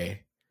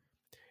away.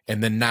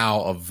 And then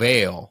now a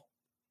veil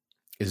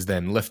is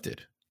then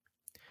lifted.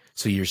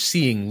 So you're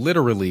seeing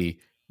literally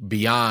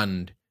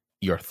beyond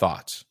your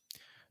thoughts.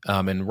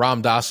 And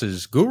Ram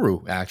Dass's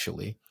guru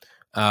actually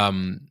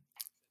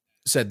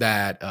said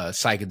that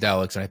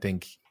psychedelics, and I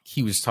think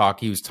he was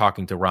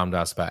talking to Ram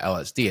Dass about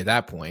LSD at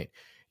that point,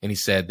 and he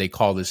said they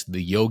call this the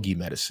yogi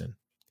medicine,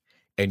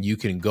 and you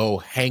can go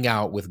hang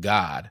out with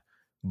God,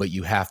 but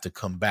you have to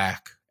come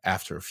back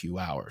after a few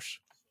hours.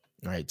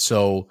 All right,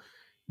 so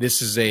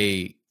this is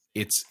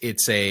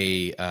it's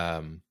a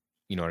and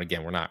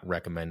again, we're not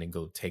recommending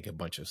go take a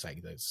bunch of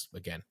psychedelics.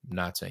 Again, I'm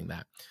not saying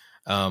that,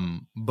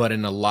 but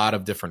in a lot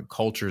of different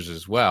cultures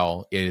as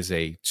well, it is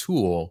a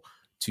tool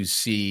to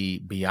see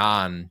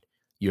beyond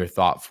your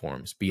thought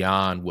forms,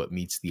 beyond what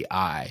meets the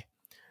eye.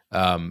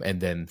 And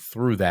then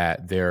through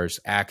that, there's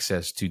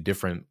access to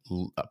different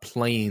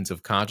planes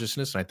of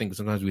consciousness. And I think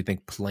sometimes we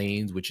think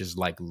planes, which is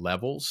like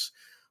levels,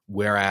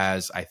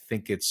 whereas I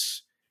think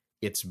it's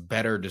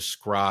better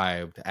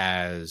described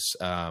as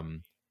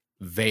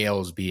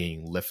veils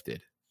being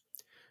lifted.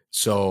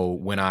 So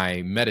when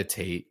I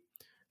meditate,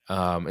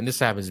 and this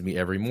happens to me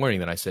every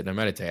morning that I sit and I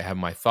meditate, I have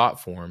my thought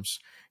forms,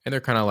 and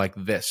they're kind of like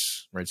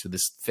this, right? So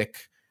this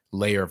thick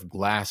layer of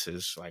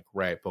glasses,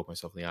 poke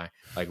myself in the eye,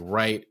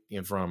 right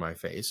in front of my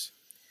face.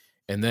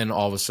 And then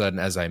all of a sudden,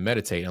 as I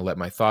meditate and let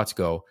my thoughts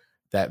go,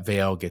 that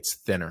veil gets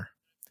thinner.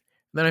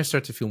 And then I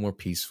start to feel more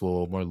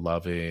peaceful, more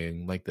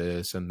loving, like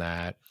this and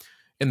that.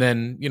 And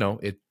then,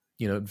 it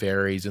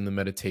varies in the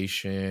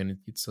meditation.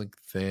 It's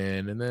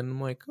thin. And then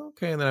I'm like,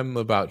 okay. And then I'm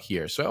about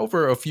here. So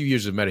over a few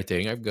years of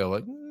meditating, I go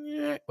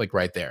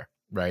right there.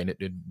 Right. And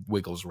it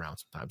wiggles around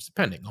sometimes,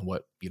 depending on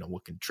what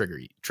can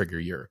trigger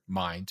your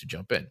mind to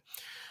jump in.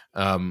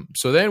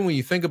 So then when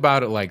you think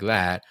about it like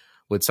that,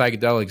 what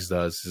psychedelics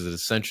does is it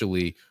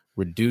essentially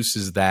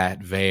reduces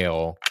that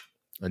veil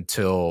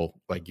until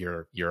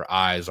your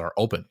eyes are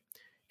open.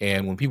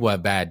 And when people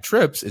have bad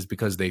trips, is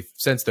because they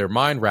sense their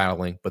mind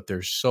rattling, but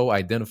they're so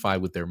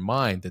identified with their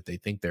mind that they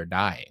think they're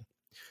dying.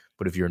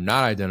 But if you're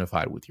not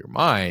identified with your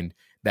mind,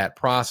 that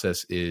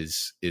process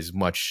is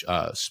much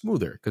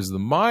smoother, because the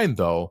mind,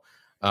 though,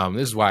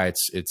 this is why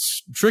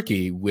it's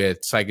tricky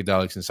with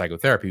psychedelics and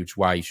psychotherapy, which is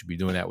why you should be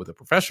doing that with a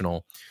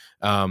professional,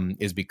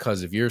 is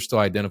because if you're still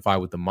identified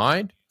with the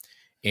mind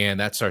and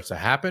that starts to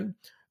happen,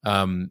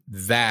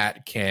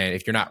 that can,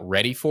 if you're not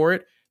ready for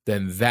it,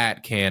 then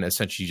that can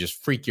essentially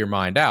just freak your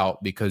mind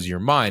out, because your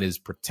mind is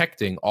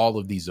protecting all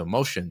of these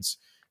emotions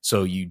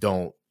so you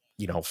don't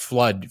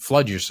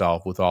flood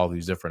yourself with all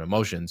these different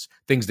emotions,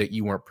 things that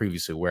you weren't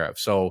previously aware of.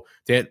 So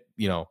that,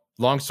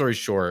 long story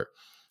short,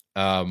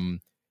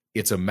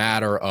 it's a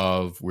matter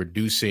of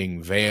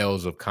reducing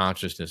veils of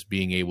consciousness,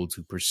 being able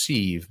to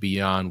perceive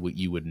beyond what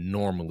you would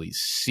normally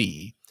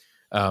see.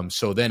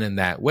 So then in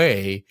that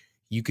way,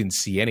 you can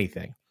see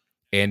anything.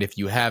 And if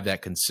you have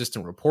that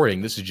consistent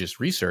reporting, this is just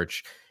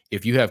research.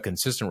 If you have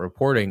consistent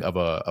reporting of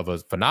a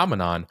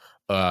phenomenon,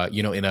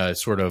 in a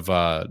sort of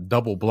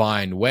double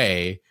blind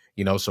way,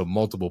 so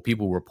multiple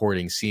people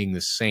reporting seeing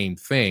the same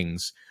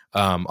things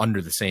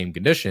under the same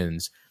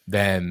conditions,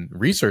 then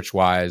research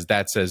wise,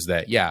 that says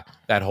that, yeah,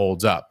 that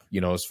holds up,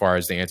 as far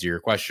as to answer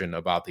your question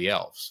about the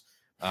elves.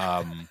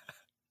 That's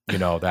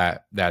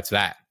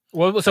that.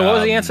 Well, so what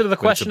was the answer to the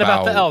question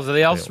about the elves? Are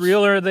the elves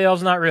real or are the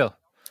elves not real?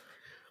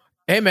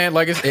 Hey man,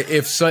 like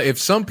if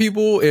some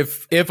people,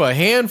 if a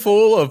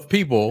handful of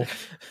people,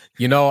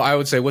 I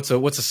would say what's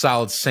a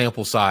solid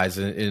sample size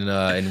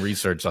in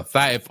research?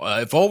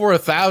 If over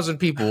 1,000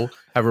 people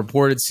have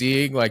reported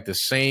seeing like the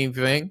same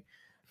thing,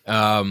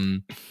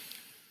 when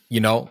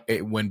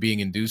being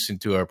induced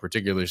into a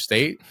particular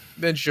state,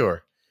 then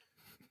sure,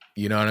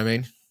 you know what I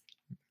mean?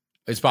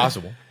 It's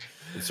possible.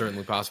 It's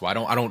certainly possible.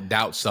 I don't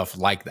doubt stuff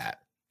like that.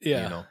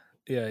 Yeah.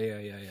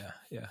 Yeah.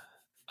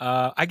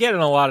 I get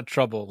in a lot of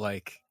trouble.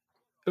 Like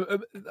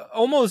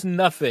almost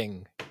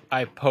nothing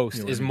I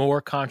post is more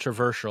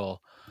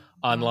controversial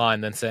online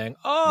than saying,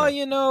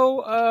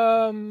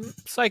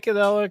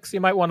 psychedelics,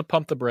 you might want to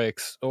pump the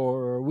brakes,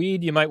 or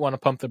weed, you might want to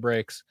pump the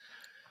brakes.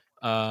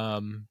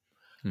 But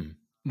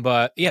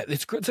yeah,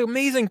 it's an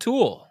amazing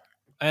tool,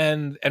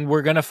 and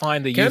we're gonna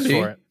find the use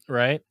for it,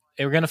 right?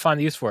 And we're gonna find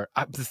the use for it.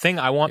 The thing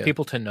I want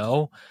people to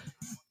know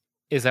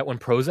is that when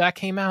Prozac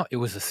came out, it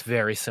was a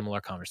very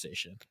similar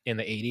conversation. In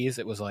the 80s,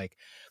 it was like,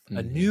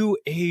 a new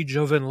age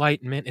of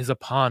enlightenment is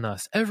upon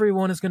us.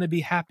 Everyone is going to be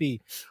happy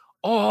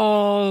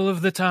all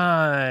of the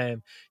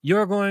time.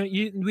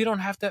 We don't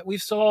have to,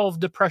 we've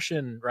solved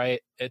depression, right?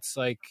 It's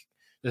like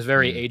this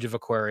very age of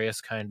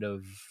Aquarius kind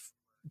of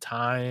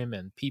time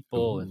and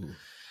people.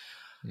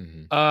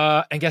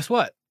 And guess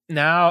what?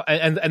 Now,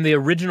 and the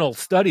original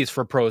studies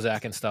for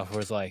Prozac and stuff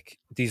was like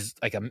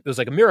it was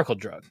like a miracle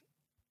drug.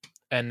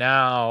 And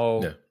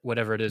now,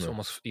 whatever it is,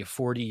 almost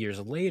 40 years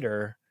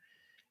later,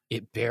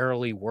 it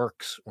barely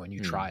works when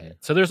you try it.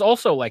 So there's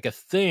also like a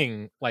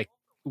thing like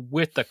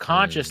with the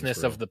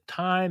consciousness of the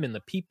time and the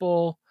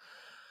people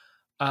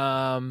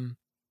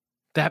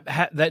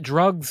that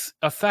drugs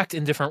affect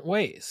in different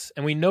ways.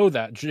 And we know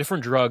that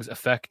different drugs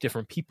affect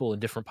different people in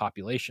different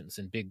populations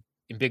in big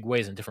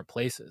ways in different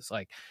places.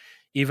 Like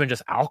even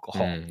just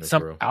alcohol.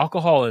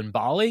 Alcohol in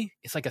Bali,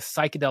 it's like a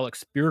psychedelic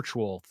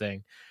spiritual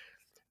thing.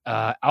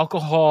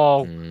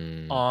 Alcohol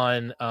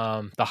on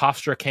the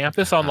Hofstra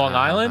campus on Long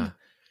Island,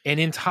 an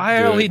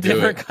entirely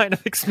different kind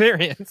of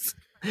experience.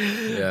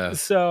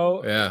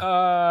 So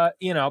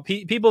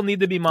people need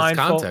to be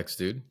mindful. It's context,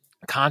 dude.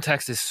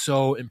 Context is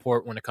so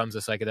important when it comes to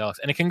psychedelics,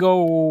 and it can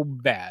go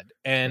bad.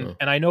 And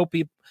I know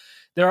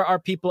there are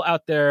people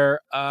out there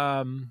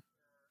who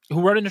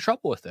run into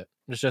trouble with it.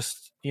 It's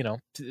just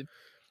and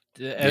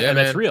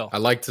it's real. I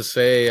like to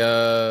say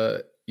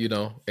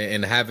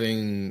and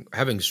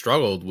having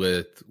struggled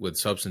with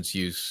substance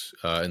use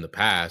in the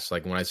past,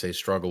 like when I say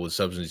struggle with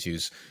substance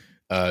use,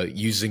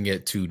 using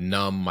it to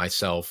numb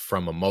myself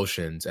from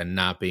emotions and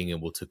not being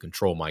able to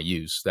control my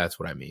use. That's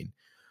what I mean.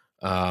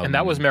 And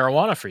that was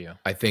marijuana for you.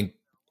 I think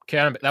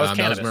that was cannabis.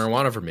 That was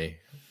marijuana for me.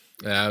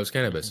 That was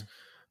cannabis.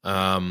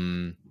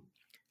 I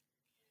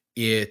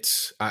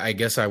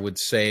guess I would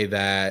say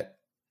that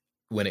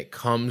when it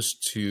comes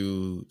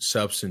to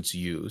substance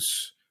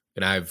use,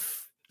 and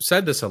I've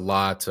said this a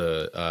lot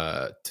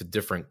to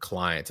different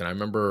clients, and I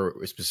remember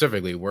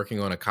specifically working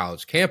on a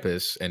college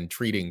campus and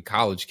treating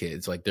college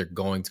kids like they're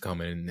going to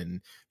come in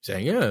and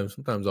saying, yeah,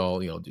 sometimes I'll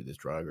do this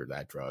drug or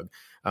that drug,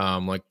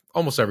 like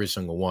almost every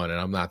single one. And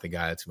I'm not the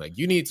guy that's like,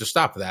 you need to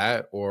stop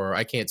that, or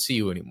I can't see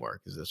you anymore,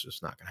 because that's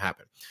just not going to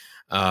happen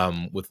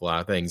with a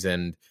lot of things.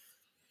 And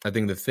I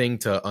think the thing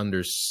to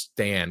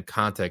understand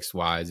context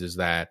wise is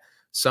that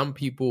some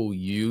people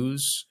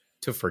use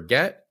to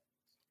forget,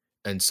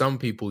 and some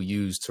people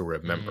use to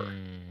remember,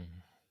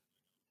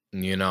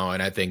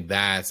 and I think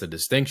that's a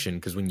distinction,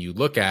 because when you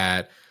look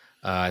at,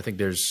 I think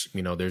there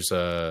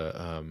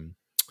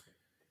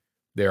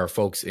are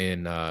folks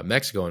in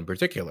Mexico in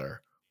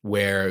particular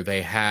where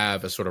they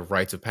have a sort of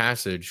rites of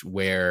passage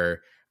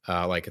where,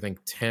 like I think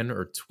 10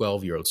 or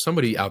 12-year-olds,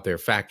 somebody out there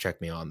fact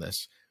check me on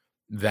this,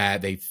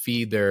 that they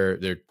feed their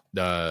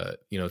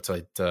it's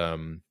like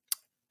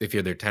they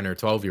feed their 10 or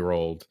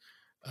 12-year-old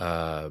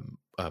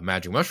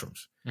magic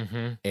mushrooms.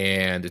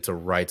 And it's a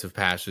rites of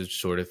passage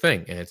sort of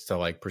thing, and it's to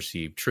like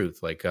perceive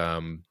truth. Like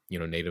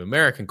Native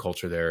American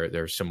culture,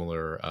 there are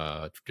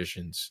similar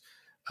traditions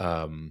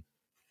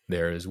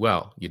there as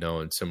well,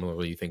 and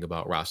similarly you think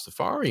about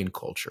Rastafarian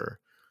culture,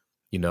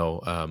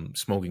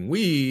 smoking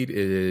weed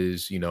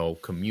is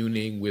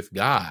communing with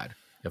God,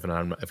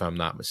 if I'm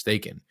not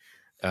mistaken.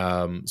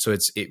 So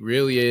it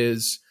really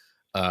is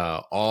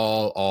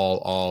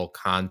all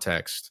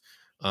context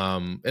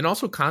And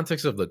also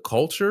context of the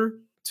culture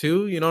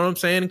too. You know what I'm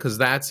saying? Because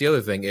that's the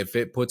other thing. If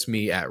it puts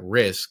me at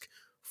risk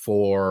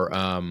for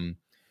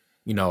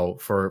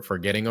for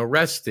getting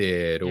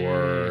arrested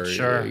or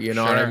sure, you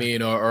know what I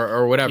mean,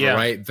 or whatever, Yeah.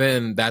 right?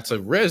 Then that's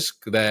a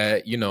risk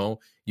that you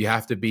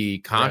have to be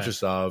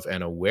conscious of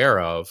and aware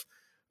of,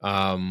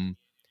 and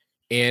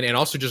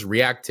also just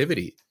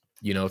reactivity,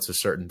 to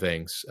certain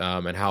things,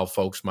 and how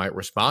folks might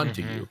respond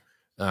to you,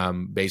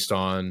 based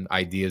on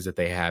ideas that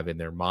they have in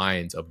their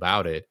minds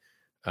about it,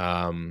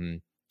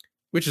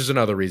 which is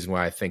another reason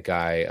why I think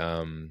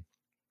I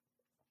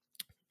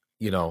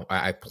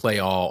play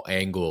all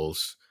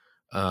angles,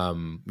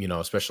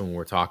 especially when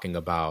we're talking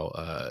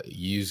about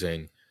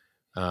using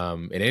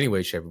in any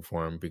way, shape, or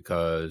form,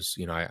 because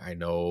I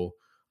know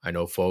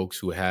folks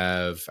who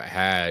have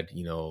had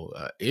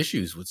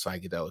issues with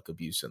psychedelic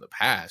abuse in the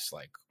past,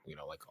 like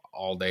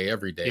all day,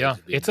 every day, Yeah,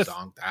 just being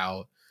zonked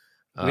out.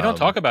 We don't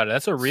talk about it.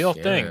 That's a real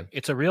thing. Man.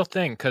 It's a real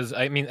thing because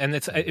and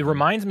it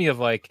reminds me of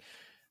my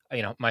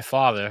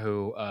father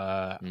who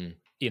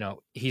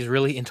he's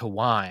really into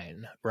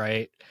wine,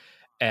 right?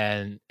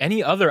 And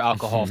any other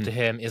alcohol to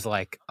him is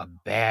like a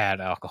bad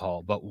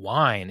alcohol, but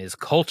wine is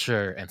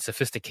culture and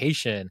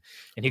sophistication.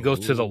 And he goes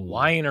to the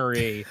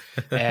winery,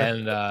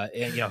 and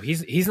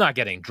he's not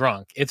getting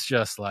drunk. It's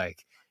just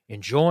like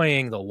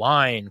enjoying the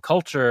wine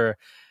culture,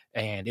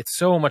 and it's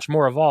so much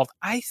more evolved.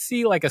 I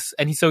see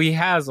so he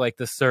has like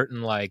this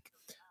certain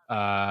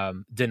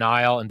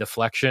denial and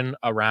deflection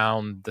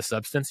around the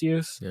substance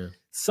use. Yeah.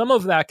 Some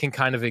of that can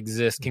kind of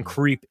exist, can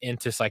creep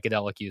into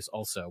psychedelic use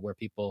also, where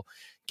people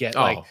get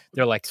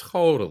they're like,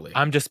 totally,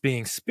 I'm just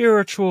being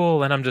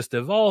spiritual and I'm just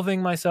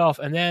evolving myself.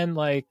 And then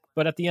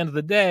but at the end of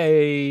the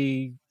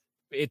day,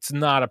 it's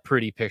not a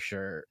pretty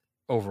picture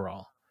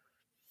overall.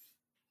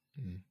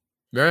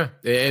 Yeah.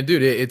 And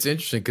dude, it's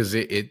interesting because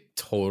it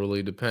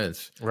totally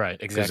depends. Right.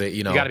 Exactly.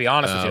 You got to be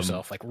honest with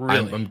yourself. Like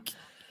really.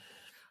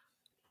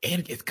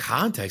 And it's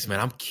context,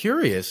 man. I'm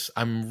curious.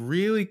 I'm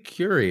really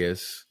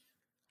curious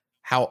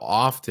how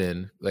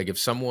often, like if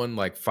someone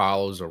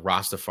follows a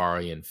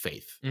Rastafarian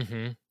faith,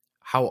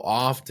 how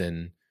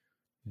often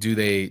do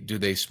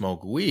they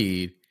smoke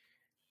weed,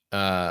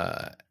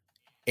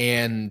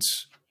 and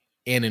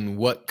in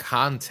what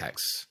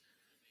context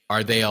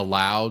are they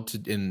allowed to,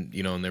 in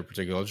their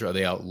particular culture, are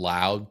they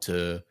allowed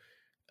to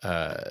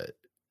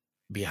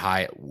be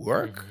high at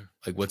work?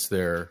 Like what's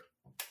their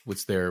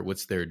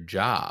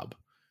job,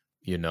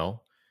 and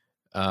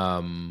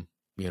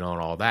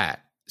all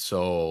that.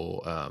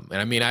 So,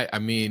 and I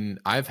mean,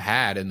 I've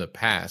had in the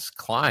past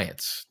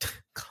clients,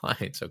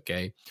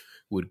 okay,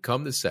 would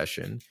come to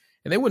session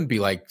and they wouldn't be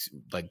reeking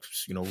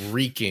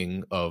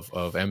of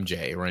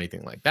MJ or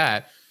anything like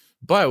that,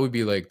 but we'd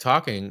be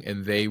talking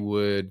and they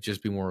would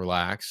just be more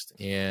relaxed.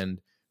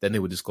 And then they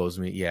would disclose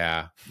to me,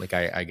 yeah,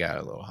 I got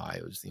a little high.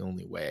 It was the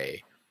only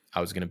way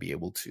I was going to be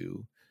able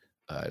to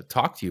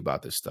talk to you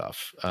about this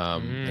stuff. I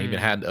even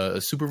had a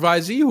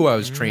supervisee who I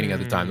was training at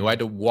the time who had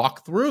to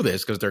walk through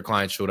this because their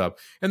client showed up,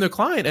 and their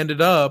client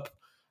ended up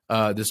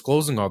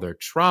disclosing all their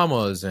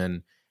traumas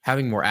and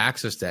having more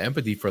access to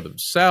empathy for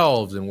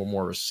themselves, and were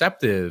more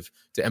receptive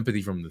to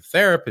empathy from the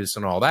therapist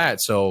and all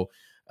that. So,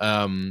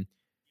 and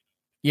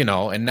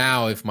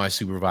now if my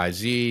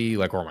supervisee,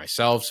 or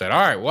myself, said,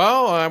 all right,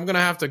 well, I'm going to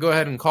have to go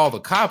ahead and call the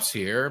cops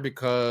here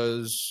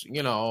because,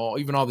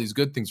 even all these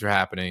good things are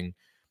happening,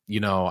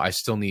 I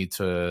still need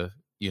to,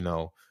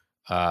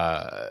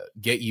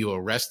 get you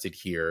arrested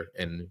here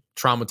and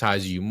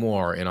traumatize you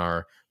more in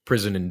our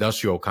prison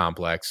industrial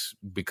complex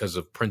because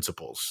of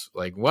principles.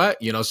 Like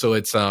what? So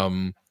it's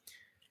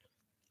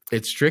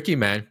tricky,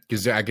 man,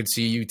 because I could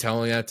see you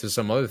telling that to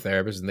some other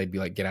therapist and they'd be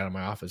like, get out of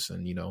my office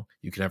and,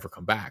 you can never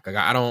come back.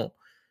 I don't,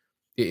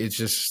 it's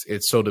just,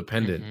 it's so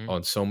dependent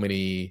on so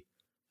many,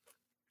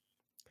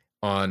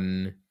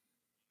 on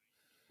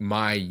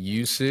my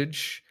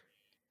usage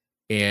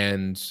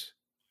and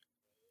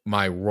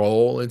my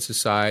role in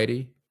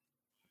society.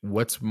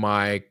 What's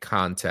my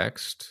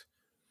context?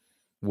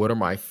 What are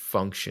my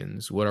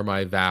functions? What are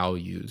my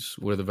values?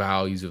 What are the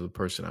values of the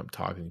person I'm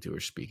talking to or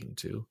speaking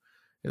to?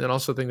 And then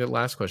also think that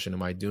last question,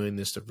 am I doing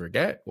this to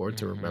forget or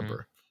to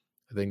remember?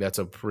 I think that's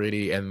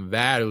and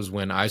that was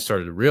when I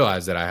started to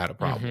realize that I had a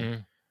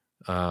problem.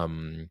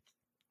 When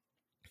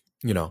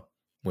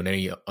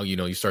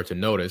you start to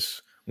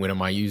notice, when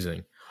am I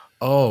using?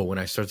 Oh, when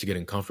I start to get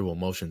in comfortable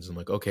emotions, I'm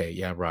like, okay,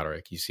 yeah,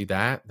 Broderick, you see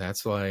that?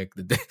 That's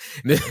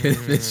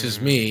this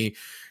is me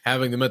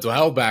having the mental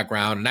health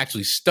background and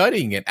actually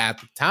studying it at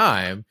the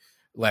time,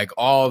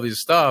 all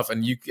this stuff.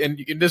 And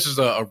this is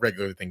a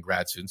regular thing,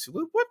 grad students.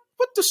 What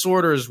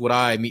disorders would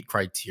I meet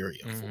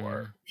criteria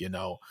for? And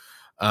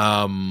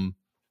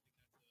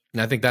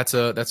I think that's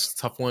a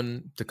tough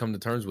one to come to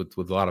terms with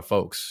a lot of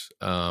folks,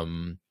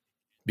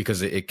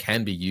 because it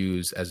can be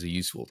used as a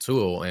useful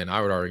tool. And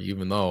I would argue,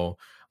 even though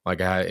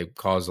it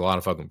caused a lot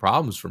of fucking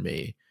problems for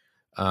me,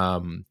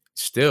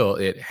 still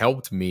it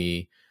helped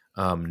me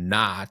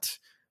not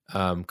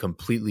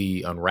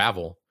completely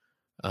unravel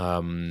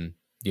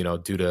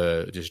due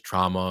to just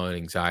trauma and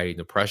anxiety,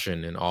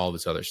 depression, and all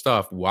this other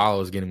stuff while I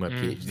was getting my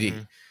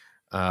PhD.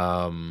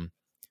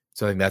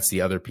 So I think that's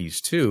the other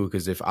piece too,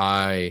 because if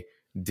I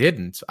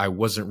didn't, I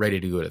wasn't ready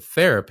to go to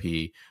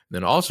therapy. And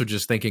then also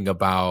just thinking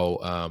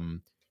about,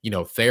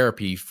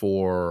 therapy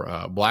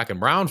for Black and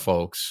brown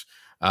folks.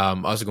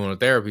 Us going to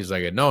therapy is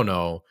like a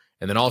no.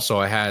 And then also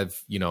I had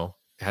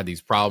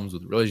these problems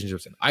with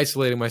relationships and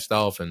isolating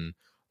myself and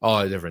all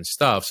that different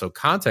stuff. So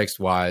context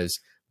wise,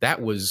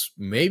 that was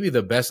maybe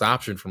the best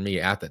option for me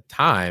at the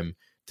time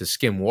to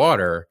skim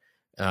water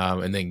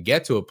and then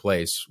get to a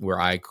place where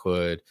I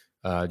could,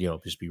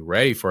 just be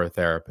ready for a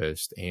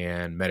therapist.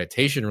 And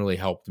meditation really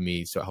helped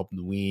me. So it helped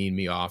wean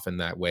me off in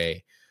that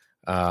way.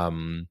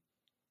 So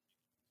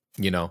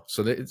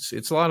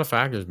it's a lot of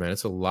factors, man.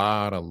 It's a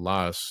lot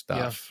of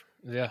stuff.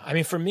 Yeah. I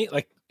mean, for me,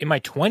 like in my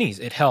 20s,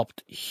 it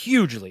helped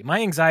hugely.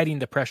 My anxiety and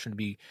depression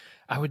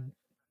I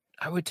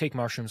would take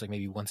mushrooms like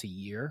maybe once a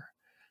year.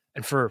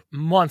 And for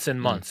months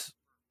and months,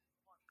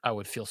 I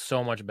would feel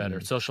so much better.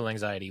 Social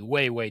anxiety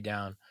way, way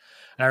down.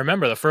 And I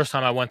remember the first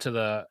time I went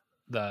to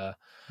the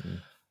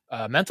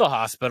mental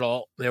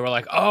hospital, they were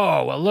like,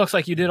 "Oh, well, it looks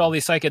like you did all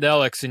these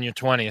psychedelics in your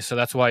 20s, so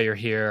that's why you're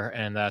here,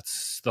 and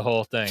that's the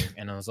whole thing."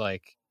 And I was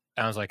like,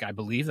 I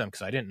believe them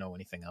because I didn't know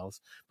anything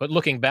else. But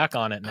looking back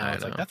on it now,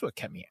 it's like that's what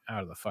kept me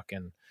out of the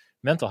fucking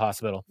mental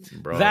hospital.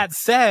 Bro. That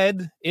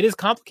said, it is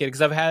complicated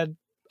because I've had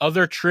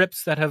other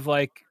trips that have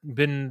like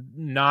been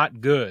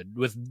not good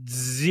with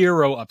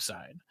zero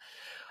upside.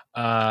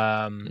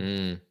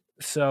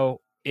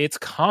 So it's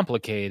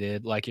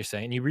complicated, like you're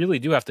saying. You really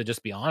do have to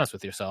just be honest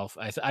with yourself.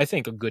 I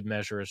think a good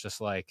measure is just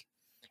like,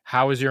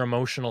 how is your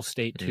emotional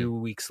state 2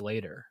 weeks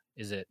later?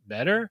 Is it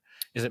better?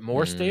 Is it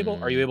more stable?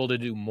 Are you able to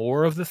do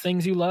more of the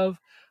things you love?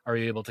 Are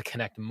you able to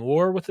connect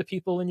more with the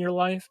people in your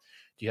life?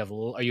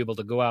 Are you able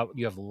to go out? Do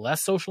you have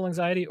less social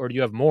anxiety, or do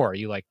you have more?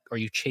 Are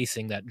you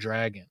chasing that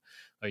dragon?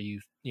 Are you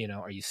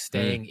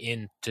staying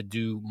in to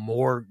do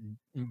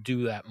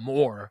that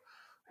more,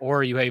 or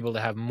are you able to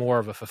have more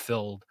of a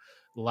fulfilled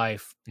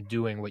life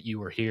doing what you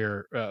were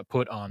here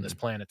put on this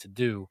planet to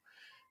do?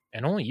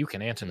 And only you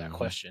can answer that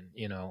question,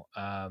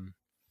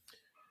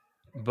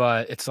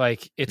 but it's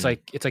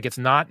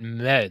not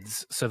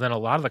meds. So then a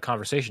lot of the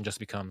conversation just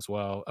becomes,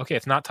 well, okay,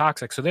 it's not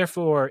toxic, so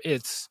therefore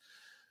it's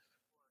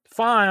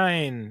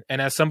fine.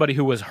 And as somebody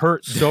who was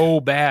hurt so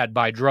bad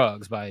by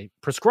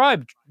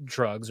prescribed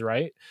drugs,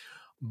 right?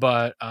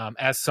 But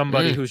as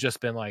somebody who's just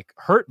been like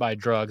hurt by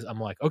drugs, I'm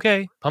like,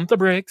 okay, pump the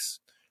brakes,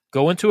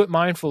 go into it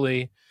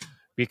mindfully,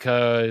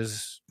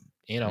 because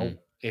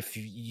if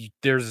you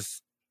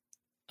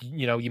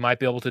might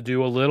be able to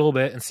do a little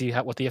bit and see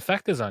what the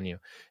effect is on you.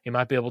 You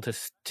might be able to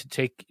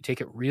take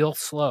it real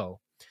slow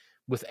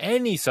with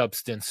any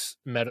substance,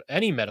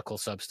 any medical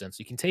substance.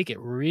 You can take it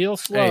real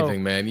slow.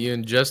 Anything, man. You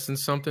ingesting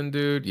something,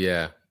 dude?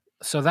 Yeah.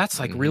 So that's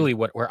like really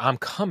where I'm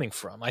coming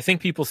from. I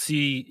think people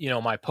see,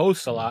 my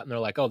posts a lot and they're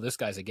like, oh, this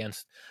guy's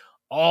against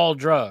all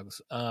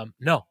drugs.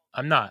 No,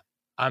 I'm not.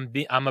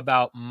 I'm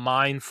about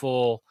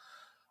mindful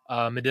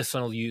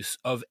medicinal use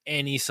of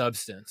any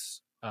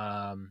substance,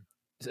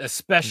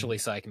 especially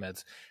psych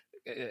meds.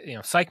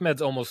 Psych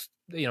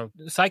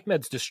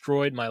meds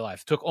destroyed my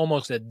life, took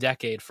almost a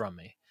decade from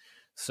me.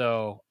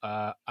 So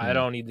I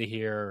don't need to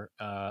hear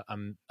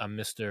I'm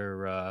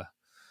Mr.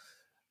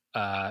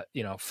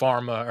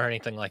 Pharma or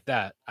anything like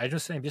that. I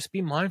just say, just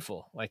be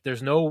mindful. Like,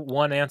 there's no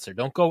one answer.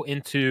 Don't go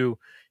into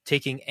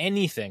taking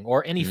anything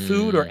or any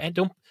food, or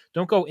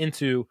don't go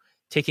into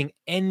taking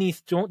any.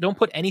 Don't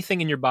put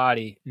anything in your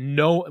body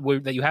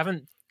that you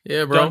haven't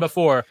done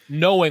before,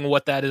 knowing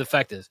what that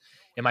effect is.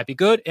 It might be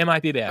good. It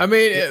might be bad. I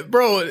mean,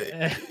 bro.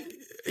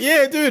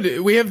 Yeah,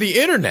 dude, we have the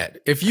internet.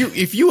 If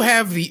you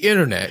have the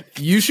internet,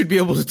 you should be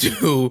able to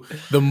do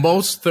the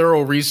most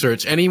thorough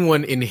research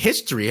anyone in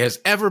history has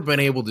ever been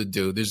able to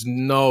do. There's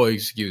no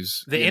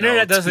excuse. The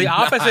internet does the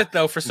opposite,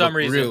 though, for some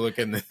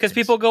reason. Because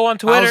people go on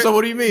Twitter. So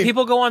what do you mean?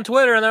 People go on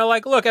Twitter and they're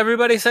like, "Look,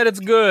 everybody said it's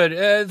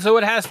good, so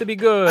it has to be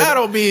good." I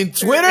don't mean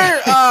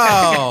Twitter.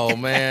 Oh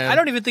man, I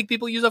don't even think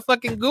people use a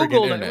fucking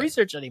Google to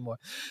research anymore.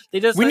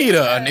 We need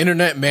an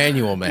internet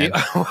manual, man.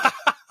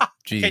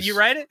 Jeez. Can you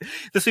write it?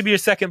 This would be your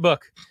second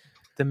book.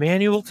 The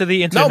Manual to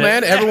the Internet. No,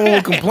 man, everyone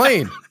will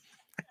complain.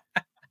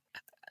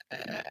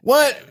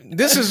 What?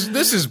 This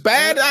is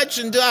bad. I'm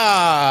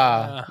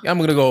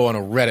gonna go on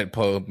a Reddit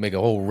post, make a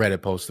whole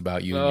Reddit post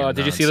about you.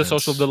 Did you see The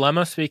Social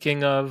Dilemma?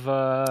 Speaking of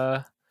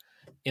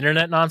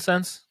internet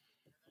nonsense,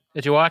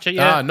 did you watch it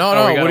yet? No.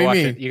 What do you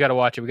mean? You got to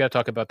watch it. We got to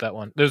talk about that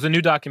one. There's a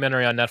new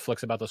documentary on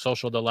Netflix about The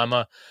Social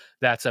Dilemma.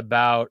 That's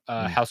about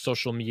how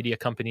social media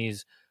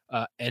companies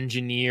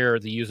engineer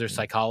the user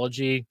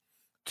psychology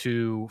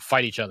to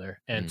fight each other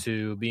and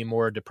to be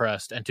more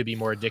depressed and to be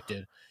more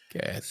addicted.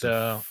 Get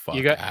the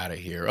fuck out of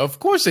here. Of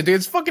course they do.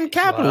 It's fucking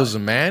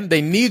capitalism, man.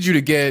 They need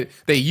you to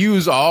they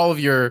use all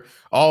of your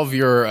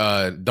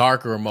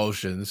darker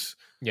emotions.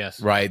 Yes.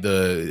 Right.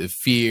 The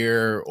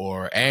fear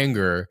or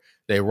anger,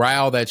 they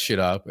rile that shit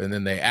up and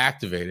then they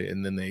activate it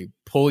and then they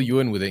pull you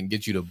in with it and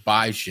get you to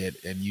buy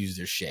shit and use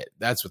their shit.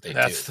 That's what they do.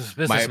 the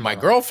business My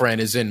model. girlfriend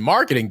is in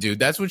marketing, dude.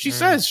 That's what she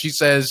says. She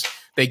says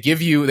they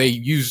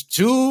use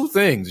two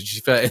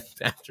things.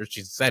 After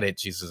she said it,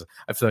 she says,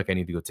 I feel like I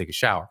need to go take a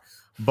shower.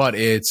 But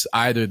it's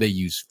either they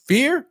use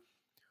fear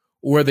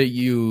or they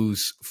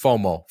use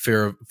FOMO,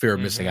 fear of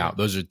missing out.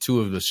 Those are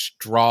two of the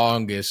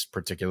strongest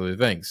particular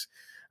things.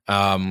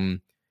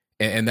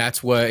 And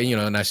that's what,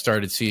 and I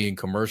started seeing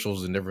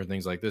commercials and different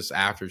things like this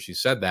after she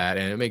said that.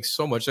 And it makes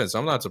so much sense.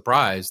 I'm not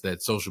surprised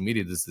that social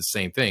media does the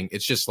same thing.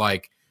 It's just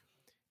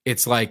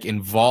it's like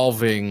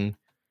involving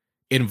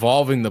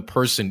the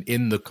person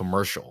in the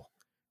commercial,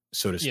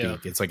 so to speak. Yeah.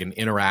 It's like an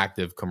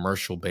interactive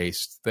commercial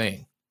based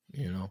thing,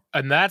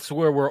 And that's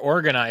where we're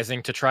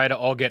organizing to try to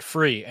all get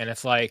free. And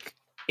it's like,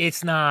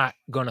 it's not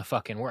going to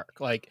fucking work.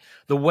 Like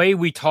the way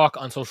we talk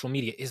on social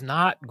media is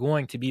not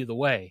going to be the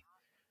way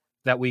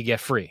that we get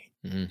free.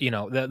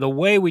 Mm-hmm. The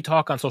way we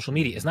talk on social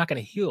media is not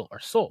going to heal our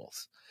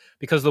souls,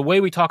 because the way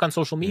we talk on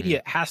social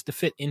media has to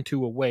fit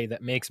into a way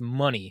that makes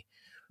money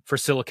for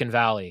Silicon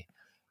Valley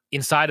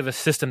inside of a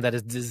system that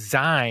is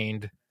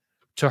designed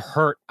to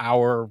hurt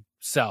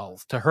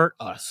ourselves, to hurt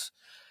us,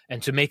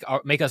 and to make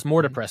us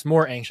more depressed,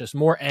 more anxious,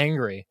 more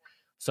angry.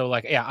 So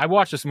like, yeah, I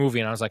watched this movie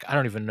and I was like, I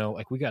don't even know.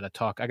 Like, I got to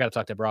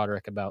talk to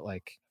Broderick about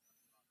like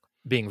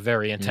being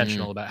very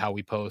intentional about how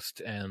we post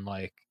and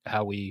like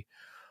how we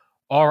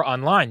are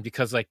online,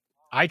 because like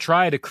I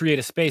try to create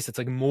a space that's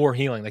like more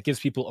healing, that gives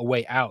people a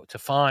way out to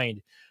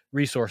find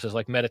resources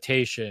like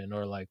meditation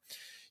or like,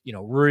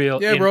 real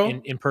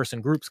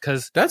in-person groups.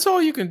 Cause that's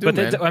all you can do.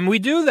 But and we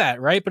do that,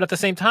 right? But at the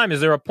same time,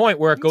 is there a point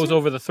where it goes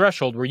over the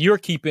threshold where you're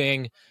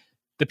keeping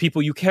the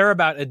people you care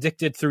about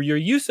addicted through your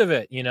use of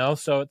it,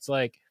 So it's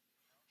like,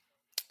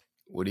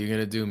 what are you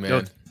gonna do,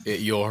 man?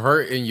 You'll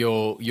hurt and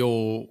you'll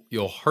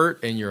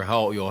hurt and you'll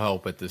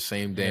help at the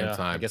same damn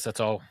time. I guess that's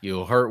all.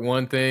 You'll hurt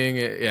one thing,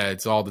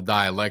 it's all the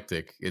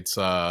dialectic. It's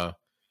that's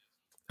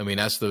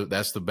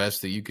the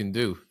best that you can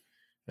do.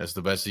 That's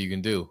the best that you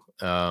can do.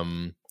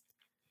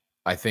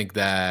 I think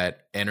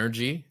that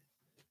energy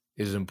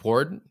is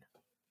important.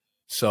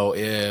 So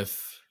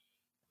if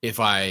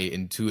I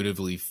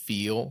intuitively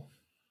feel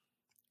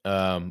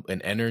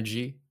an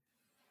energy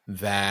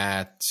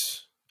that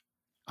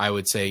I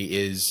would say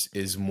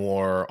is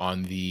more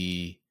on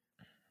the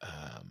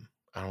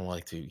I don't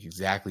like to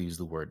exactly use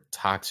the word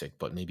toxic,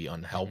 but maybe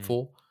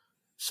unhelpful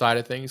side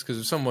of things. Because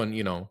if someone,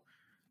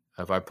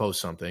 if I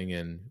post something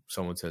and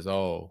someone says,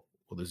 "Oh,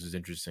 well, this is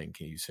interesting.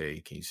 Can you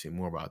say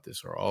more about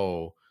this?" Or,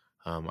 "Oh,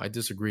 I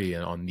disagree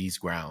on these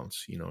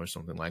grounds," or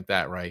something like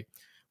that, right?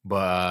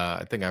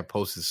 But I think I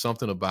posted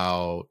something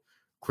about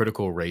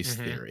critical race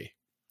theory,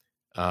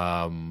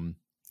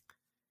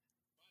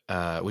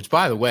 which,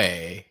 by the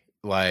way,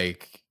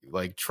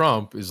 like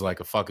Trump is like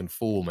a fucking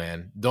fool,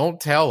 man. Don't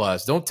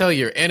tell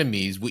your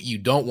enemies what you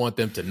don't want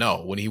them to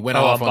know. When he went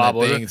off on that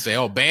thing and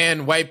say,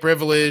 ban white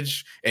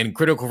privilege and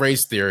critical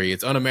race theory,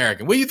 it's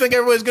un-American. What do you think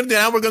everybody's gonna do?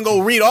 Now we're gonna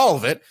go read all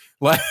of it.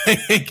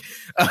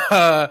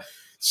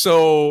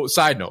 So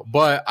side note,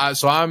 but I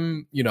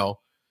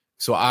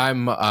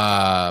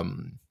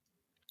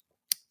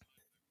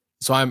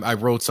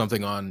wrote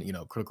something on,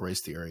 critical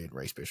race theory and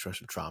race-based stress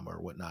and trauma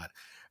or whatnot.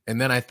 And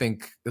then I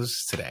think it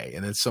was today,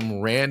 and then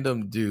some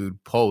random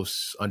dude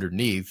posts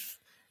underneath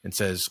and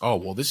says, "Oh,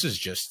 well, this is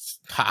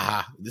just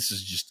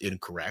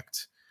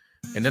incorrect."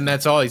 And then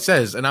that's all he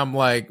says. And I'm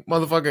like,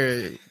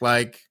 motherfucker,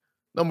 like,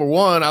 number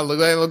one, I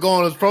look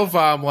on his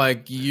profile, I'm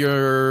like, you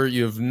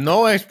have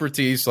no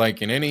expertise,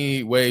 like, in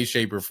any way,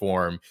 shape, or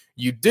form.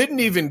 You didn't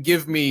even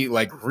give me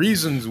like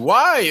reasons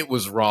why it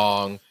was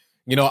wrong.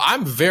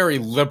 I'm very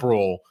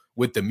liberal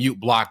with the mute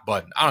block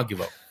button. I don't give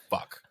a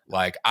fuck.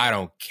 Like, I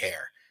don't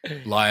care.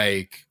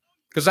 Like,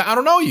 because I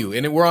don't know you,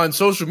 and we're on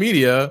social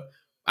media.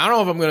 I don't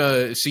know if I'm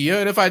gonna see you,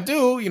 and if I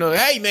do,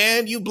 hey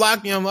man, you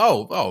blocked me. I'm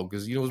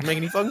because it wasn't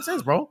making any fucking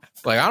sense, bro.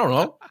 Like, I don't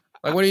know.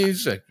 Like, what do you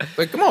say?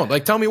 Like, come on,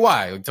 like, tell me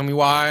why. Like, tell me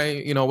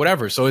why.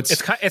 Whatever. So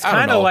it's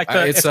kind of like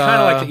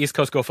the East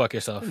Coast go fuck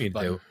yourself. You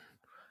do.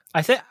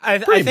 I think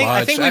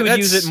we would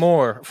use it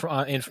more for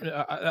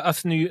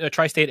us new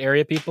tri-state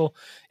area people.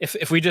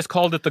 If we just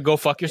called it the go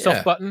fuck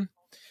yourself button,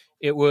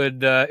 it would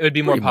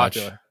be more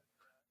popular.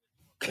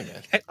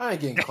 I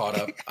ain't getting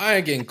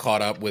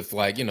caught up with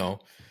like,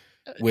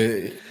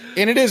 with,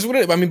 and it is what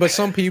it is. I mean, but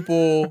some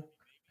people,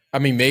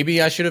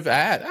 maybe I should have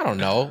I don't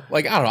know.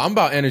 Like, I don't know. I'm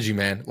about energy,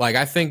 man. Like,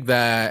 I think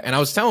that, and I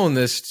was telling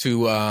this to,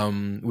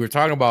 we were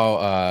talking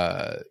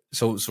about,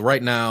 so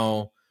right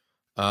now,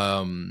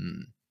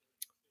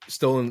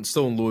 still in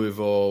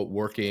Louisville,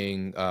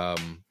 working,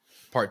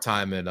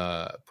 part-time in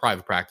a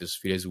private practice a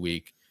few days a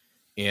week.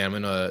 And I'm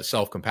in a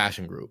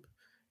self-compassion group,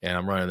 and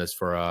I'm running this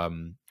for,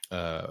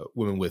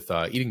 women with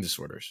eating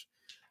disorders,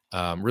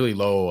 really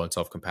low on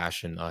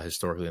self-compassion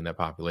historically in that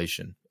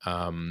population.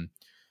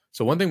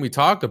 So one thing we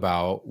talked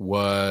about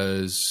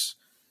was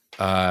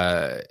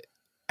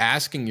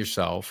asking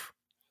yourself,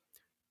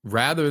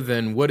 rather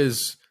than what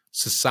is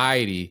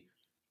society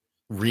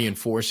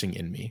reinforcing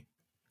in me,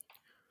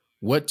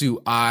 what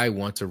do I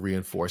want to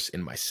reinforce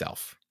in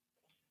myself?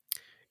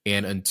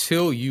 And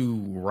until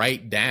you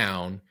write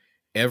down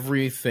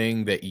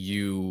everything that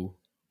you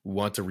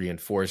want to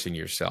reinforce in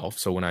yourself.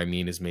 So what I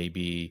mean is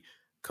maybe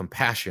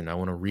compassion. I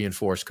want to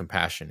reinforce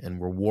compassion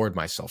and reward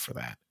myself for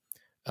that.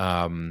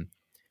 And,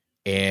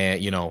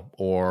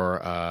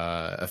 or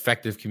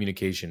effective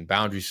communication,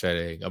 boundary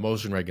setting,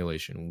 emotion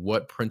regulation.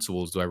 What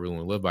principles do I really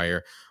want to live by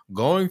here?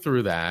 Going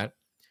through that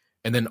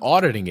and then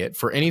auditing it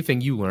for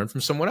anything you learned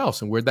from someone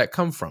else. And where'd that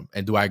come from?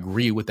 And do I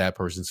agree with that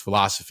person's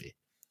philosophy?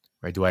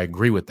 Right? Do I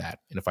agree with that?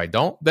 And if I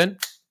don't, then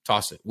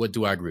toss it. What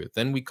do I agree with?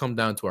 Then we come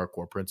down to our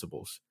core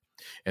principles.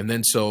 And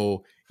then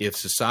so if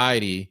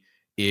society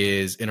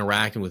is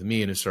interacting with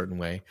me in a certain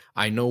way,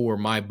 I know where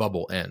my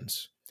bubble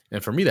ends.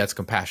 And for me, that's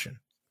compassion.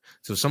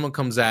 So if someone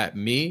comes at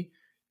me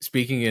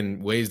speaking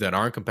in ways that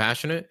aren't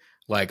compassionate,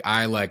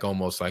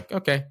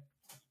 okay.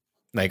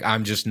 Like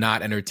I'm just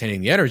not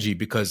entertaining the energy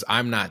because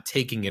I'm not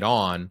taking it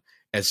on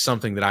as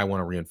something that I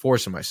want to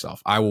reinforce in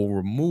myself. I will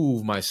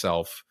remove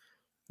myself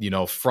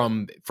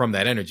from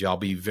that energy. I'll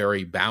be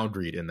very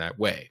boundaried in that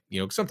way.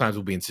 Sometimes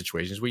we'll be in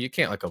situations where you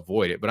can't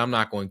avoid it, but I'm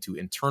not going to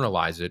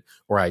internalize it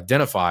or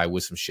identify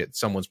with some shit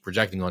someone's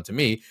projecting onto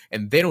me,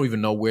 and they don't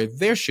even know where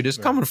their shit is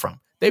coming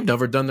from. They've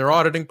never done their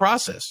auditing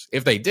process.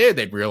 If they did,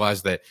 they'd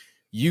realize that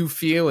you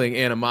feeling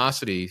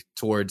animosity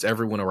towards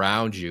everyone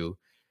around you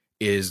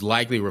is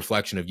likely a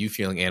reflection of you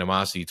feeling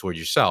animosity towards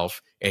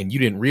yourself, and you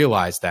didn't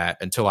realize that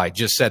until I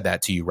just said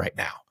that to you right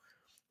now,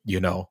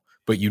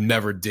 but you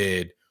never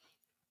did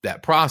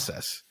that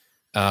process.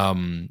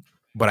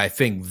 But I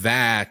think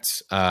that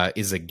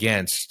is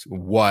against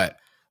what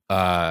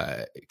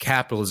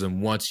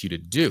capitalism wants you to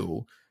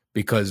do,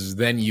 because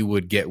then you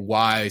would get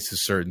wise to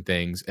certain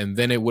things. And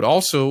then it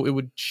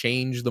would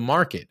change the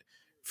market.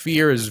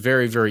 Fear is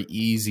very, very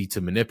easy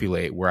to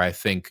manipulate, where I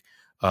think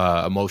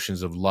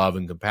emotions of love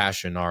and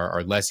compassion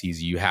are less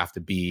easy.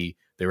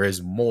 There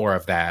is more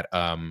of that,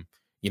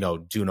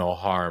 do no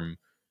harm,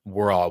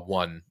 we're all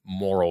one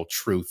moral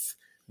truth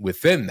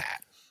within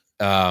that.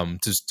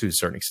 To a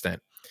certain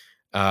extent.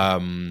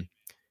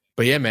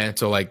 But yeah, man.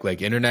 So like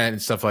internet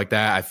and stuff like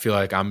that, I feel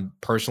like I'm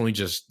personally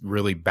just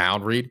really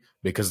boundaried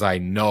because I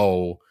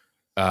know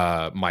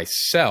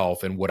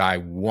myself and what I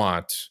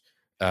want,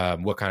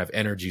 what kind of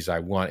energies I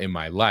want in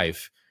my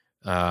life.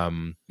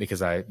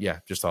 Because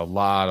just a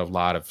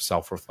lot of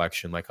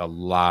self-reflection, like a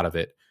lot of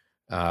it.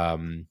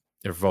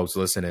 If folks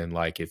listening,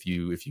 like if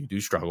you do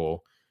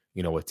struggle,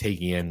 with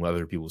taking in what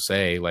other people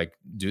say, like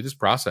do this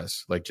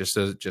process, like just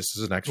as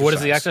an exercise. What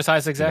is the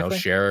exercise exactly?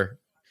 Share.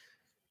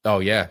 Oh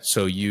yeah.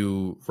 So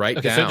you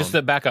write down. So just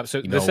to back up.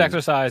 So this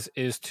exercise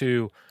is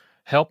to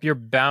help your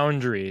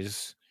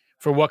boundaries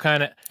for what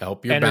kind of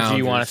energy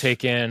you want to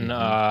take in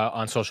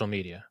on social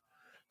media.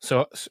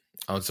 So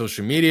on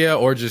social media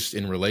or just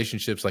in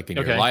relationships, like in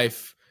your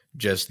life,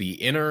 just the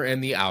inner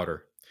and the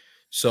outer.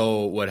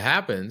 So what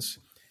happens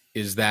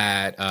is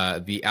that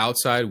the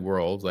outside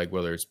world, like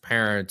whether it's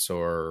parents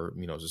or,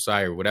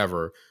 society or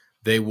whatever,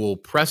 they will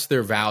press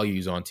their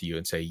values onto you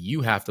and say,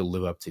 you have to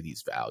live up to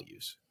these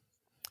values.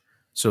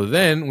 So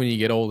then when you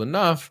get old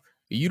enough,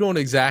 you don't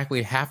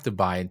exactly have to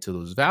buy into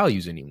those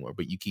values anymore,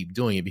 but you keep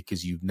doing it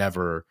because you've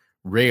never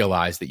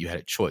realized that you had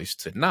a choice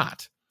to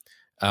not.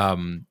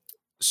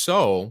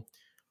 So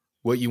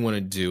what you want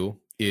to do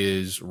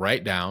is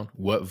write down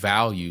what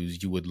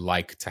values you would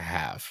like to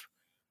have,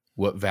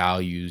 what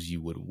values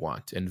you would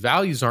want. And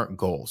values aren't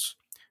goals.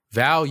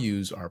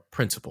 Values are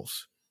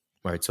principles,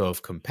 right? So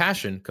if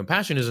compassion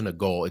isn't a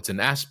goal, it's an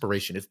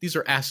aspiration. These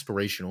are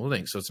aspirational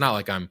things. So it's not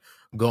like I'm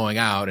going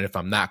out and if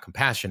I'm not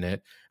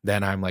compassionate,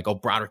 then I'm like, oh,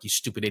 Broderick, you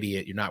stupid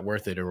idiot, you're not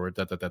worth it, or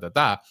da, da, da, da,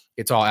 da.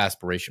 It's all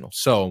aspirational.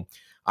 So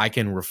I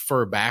can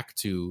refer back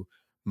to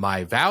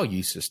my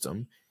value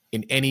system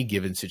in any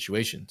given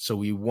situation. So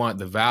we want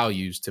the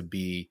values to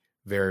be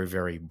very,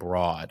 very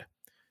broad.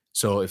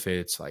 So if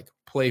it's like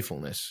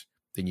playfulness,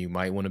 then you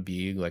might want to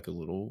be like a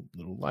little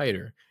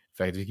lighter.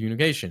 Effective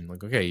communication,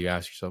 like, okay, you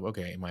ask yourself,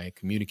 okay, am I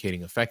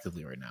communicating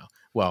effectively right now?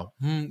 Well,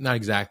 not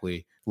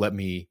exactly. Let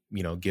me,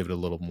 give it a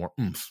little more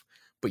oomph.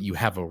 But you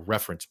have a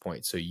reference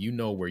point, so you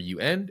know where you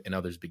end and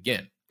others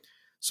begin.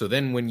 So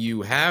then when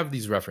you have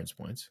these reference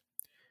points,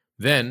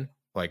 then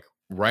like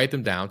write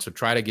them down. So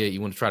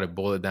you want to try to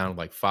boil it down to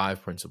like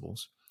 5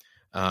 principles.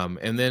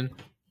 And then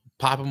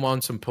pop them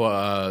on some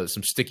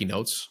sticky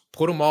notes,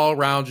 put them all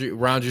around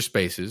your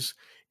spaces,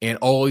 and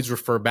always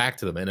refer back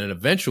to them. And then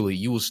eventually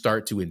you will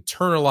start to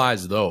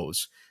internalize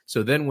those.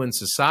 So then when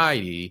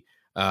society,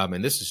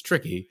 and this is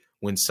tricky,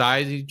 when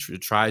society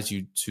tries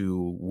you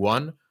to,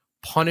 one,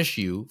 punish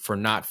you for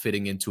not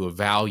fitting into a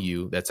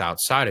value that's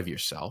outside of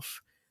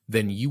yourself,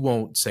 then you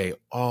won't say,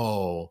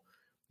 oh,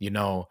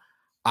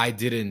 I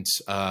didn't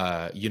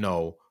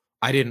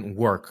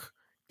work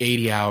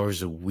 80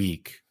 hours a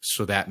week,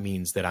 so that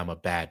means that I'm a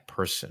bad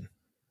person,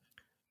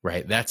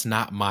 right? That's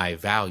not my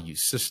value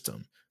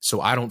system. So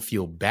I don't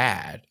feel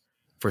bad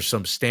for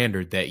some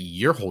standard that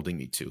you're holding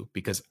me to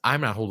because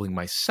I'm not holding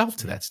myself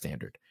to that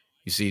standard.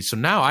 You see, so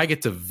now I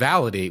get to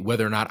validate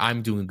whether or not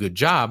I'm doing a good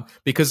job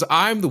because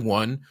I'm the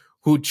one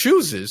who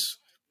decides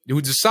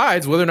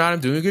whether or not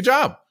I'm doing a good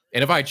job.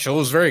 And if I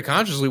chose very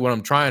consciously what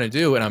I'm trying to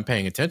do and I'm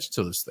paying attention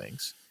to those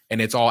things and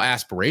it's all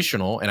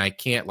aspirational and I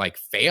can't like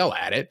fail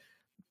at it,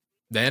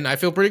 then I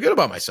feel pretty good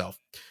about myself.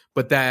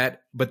 But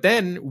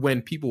then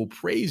when people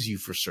praise you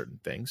for certain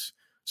things,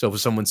 so if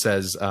someone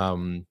says,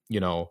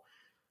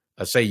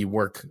 say you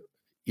work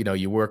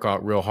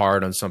out real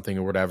hard on something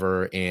or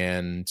whatever,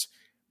 and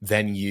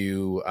then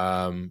you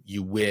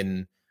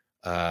win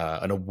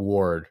an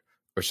award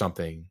or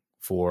something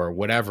for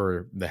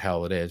whatever the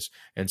hell it is,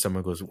 and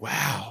someone goes,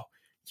 wow,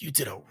 you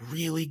did a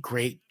really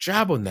great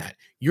job on that.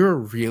 You're a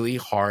really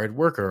hard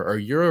worker, or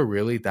you're a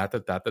really da.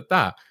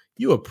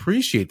 You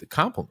appreciate the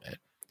compliment,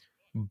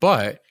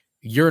 but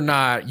you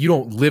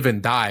don't live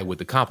and die with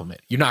the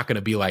compliment. You're not going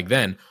to be like,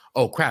 then,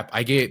 oh crap,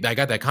 I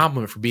got that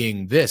compliment for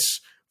being this.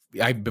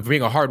 I'm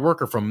being a hard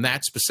worker from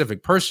that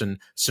specific person.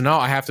 So now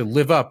I have to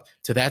live up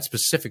to that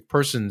specific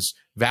person's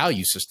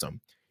value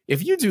system.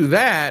 If you do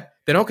that,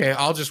 then okay,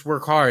 I'll just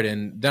work hard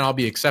and then I'll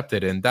be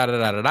accepted and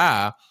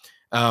da.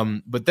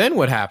 But then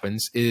what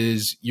happens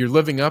is you're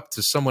living up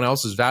to someone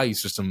else's value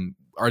system.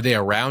 Are they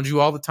around you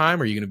all the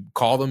time? Are you going to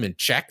call them and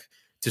check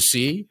to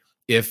see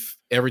if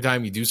every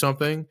time you do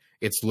something,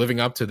 it's living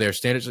up to their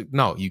standards?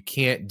 No, you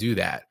can't do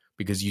that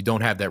because you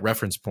don't have that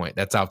reference point.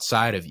 That's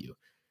outside of you.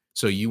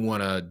 So you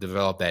want to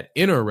develop that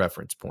inner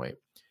reference point,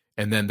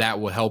 and then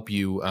that will help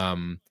you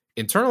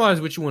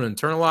internalize what you want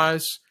to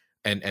internalize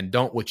and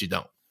don't what you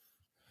don't.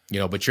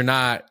 But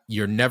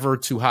you're never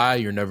too high,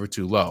 you're never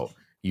too low.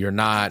 You're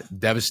not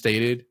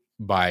devastated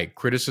by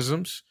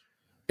criticisms,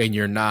 and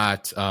you're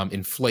not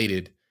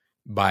inflated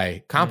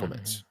by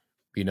compliments.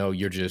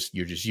 You're just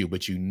you,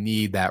 but you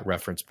need that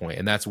reference point.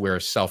 And that's where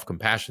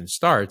self-compassion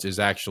starts, is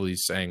actually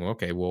saying,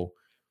 okay, well,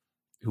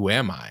 who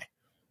am I?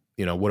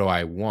 What do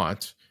I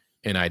want?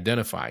 And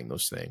identifying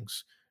those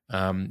things.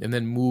 And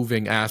then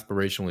moving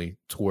aspirationally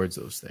towards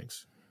those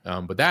things.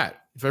 But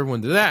if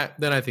everyone did that,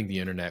 then I think the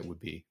internet would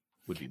be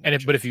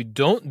but if you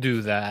don't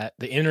do that,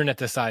 the internet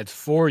decides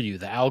for you,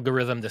 the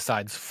algorithm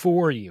decides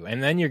for you,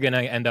 and then you're going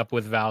to end up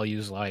with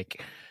values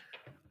like,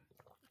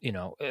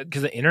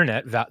 because the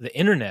internet,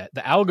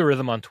 the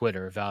algorithm on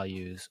Twitter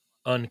values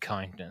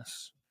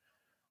unkindness,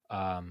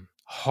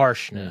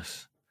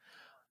 harshness,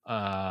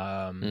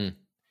 I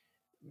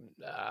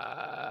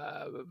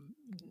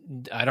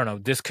don't know,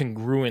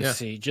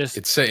 discongruency. Just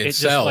it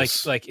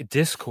sells. like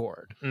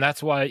discord, and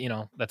that's why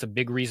that's a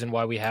big reason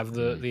why we have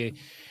the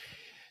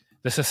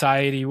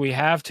society we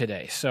have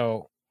today.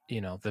 So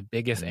the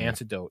biggest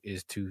antidote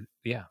is to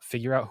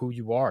figure out who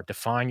you are,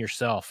 define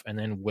yourself, and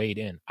then wade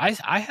in. I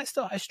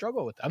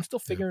struggle with it. I'm still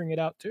figuring it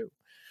out too.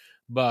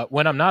 But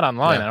when I'm not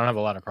online, I don't have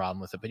a lot of problem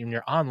with it. But when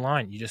you're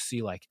online, you just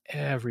see like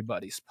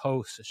everybody's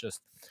posts. It's just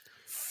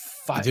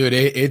fire. Dude,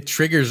 it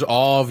triggers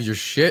all of your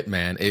shit,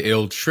 man.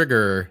 It'll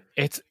trigger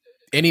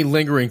any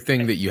lingering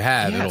thing that you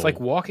have. Yeah, it's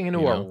like walking into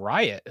a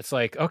riot. It's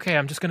like, okay,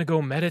 I'm just going to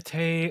go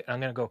meditate. I'm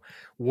going to go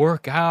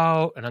work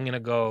out, and I'm going to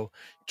go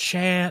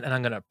chant, and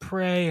I'm going to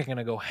pray. I'm going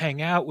to go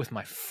hang out with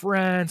my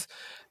friends.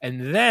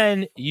 And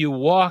then you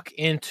walk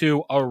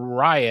into a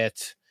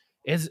riot.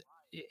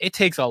 It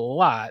takes a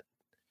lot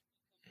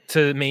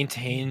to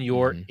maintain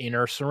your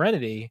inner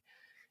serenity.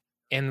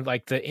 And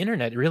like the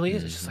internet really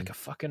is. It's just like a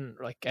fucking,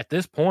 like at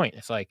this point,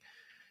 it's like,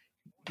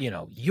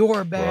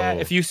 you're bad.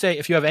 Bro. If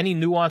you have any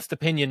nuanced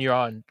opinion, you're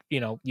on,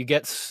 you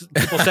get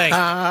people saying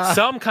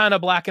some kind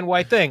of black and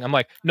white thing. I'm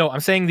like, no,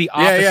 I'm saying the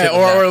opposite.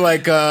 Yeah. Or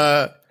like,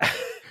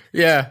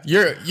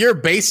 you're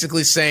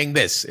basically saying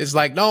this. It's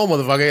like, no,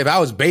 motherfucker, if I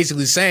was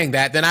basically saying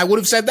that, then I would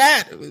have said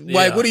that.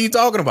 Like, what are you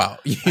talking about?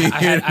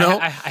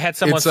 I had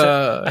someone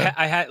say,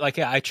 I had like,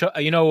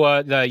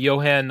 the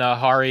Johan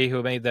Hari,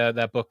 who made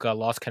that book,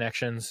 Lost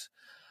Connections,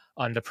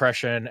 on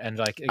depression and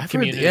like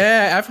community.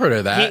 I've heard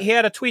of that. He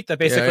had a tweet that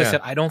basically said,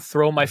 I don't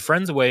throw my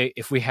friends away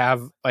if we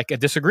have like a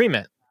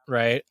disagreement,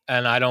 right?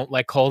 And I don't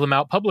like call them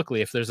out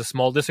publicly if there's a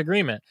small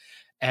disagreement.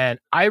 And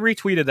I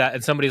retweeted that,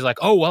 and somebody's like,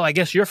 oh, well, I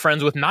guess you're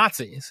friends with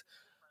Nazis.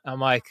 I'm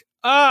like,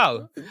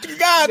 oh,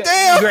 God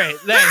damn. Great.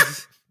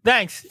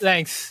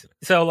 Thanks.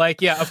 So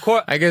like, yeah, of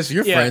course. I guess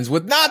you're friends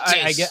with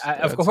Nazis.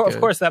 Of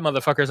course that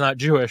motherfucker's not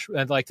Jewish.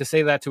 And like to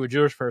say that to a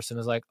Jewish person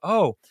is like,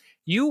 oh,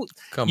 you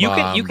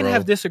can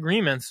have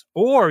disagreements,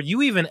 or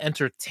you even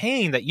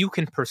entertain that you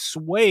can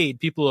persuade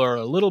people who are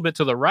a little bit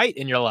to the right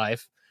in your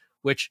life,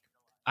 which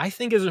I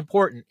think is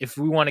important if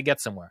we want to get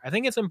somewhere. I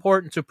think it's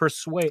important to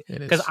persuade,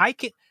 because I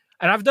can,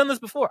 and I've done this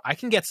before, I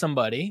can get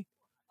somebody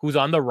who's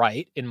on the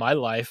right in my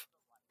life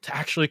to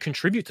actually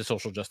contribute to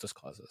social justice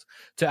causes,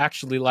 to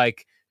actually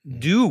like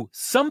do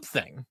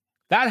something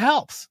that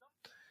helps.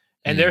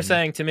 And they're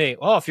saying to me,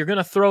 oh, if you're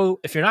not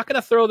going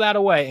to throw that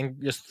away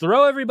and just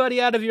throw everybody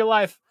out of your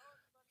life,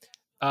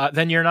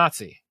 then you're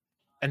Nazi.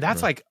 And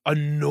that's like a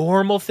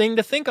normal thing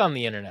to think on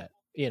the internet.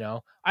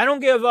 I don't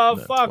give a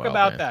fuck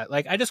about that.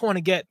 Like, I just want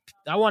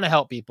to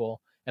help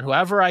people, and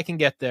whoever I can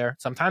get there.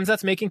 Sometimes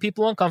that's making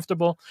people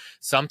uncomfortable.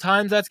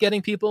 Sometimes that's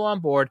getting people on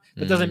board.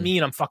 That doesn't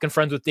mean I'm fucking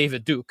friends with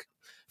David Duke.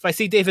 If I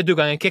see David Duke,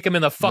 I'm gonna kick him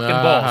in the fucking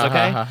balls.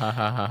 Okay.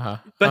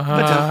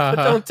 But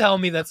don't tell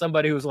me that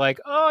somebody who's like,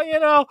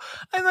 oh,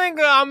 I think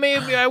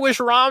maybe I wish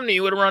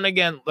Romney would run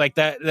again, like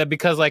that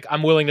because like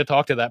I'm willing to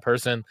talk to that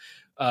person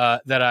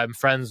that I'm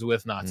friends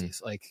with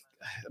Nazis. Like,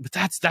 but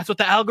that's what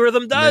the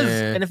algorithm does.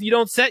 Man. And if you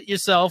don't set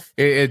yourself,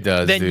 it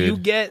does, then dude. you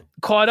get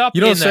caught up.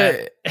 You don't in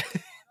say, that.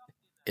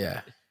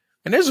 Yeah.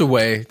 And there's a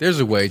way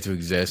to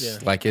exist. Yeah.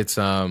 Like it's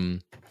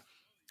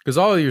because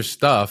all of your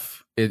stuff,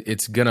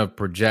 it's gonna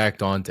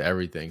project onto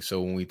everything.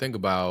 So when we think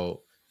about,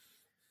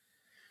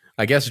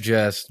 I guess,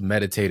 just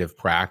meditative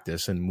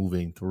practice and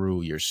moving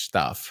through your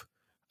stuff,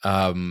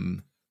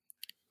 and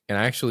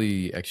I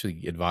actually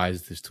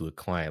advised this to a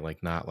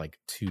client not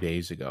 2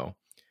 days ago.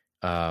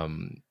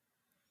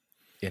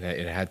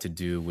 It had to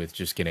do with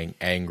just getting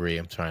angry.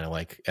 I'm trying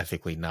to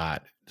ethically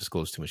not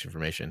disclose too much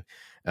information.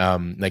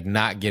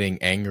 Not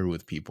getting angry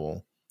with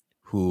people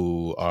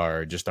who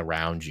are just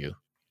around you,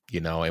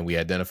 and we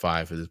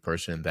identify for this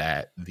person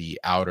that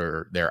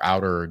their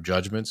outer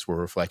judgments were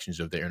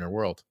reflections of their inner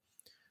world.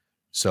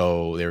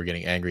 So they were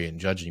getting angry and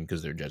judging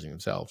because they're judging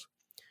themselves.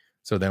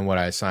 So then what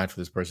I assigned for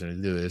this person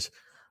to do is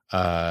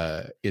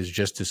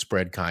just to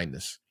spread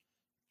kindness,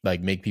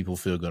 make people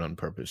feel good on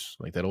purpose.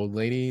 Like that old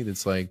lady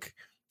that's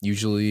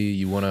usually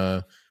you want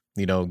to,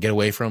 get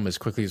away from as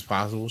quickly as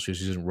possible so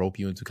she doesn't rope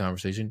you into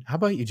conversation. How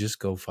about you just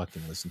go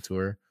fucking listen to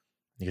her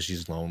because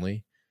she's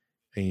lonely,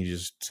 and you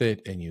just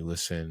sit and you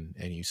listen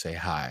and you say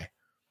hi,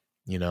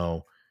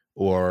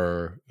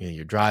 or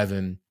you're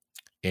driving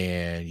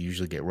and you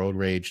usually get road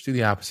rage. Do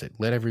the opposite.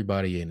 Let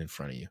everybody in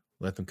front of you.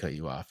 Let them cut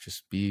you off.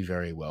 Just be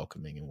very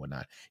welcoming and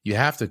whatnot. You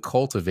have to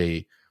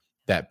cultivate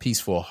that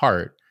peaceful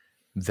heart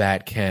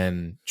that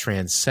can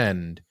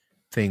transcend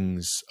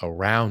things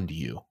around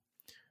you.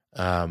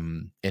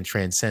 And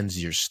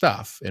transcends your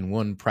stuff. And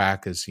one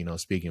practice,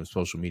 speaking of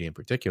social media in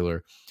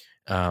particular,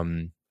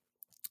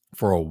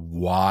 for a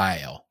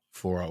while,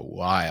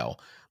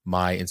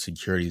 my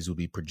insecurities would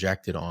be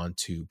projected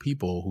onto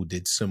people who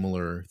did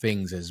similar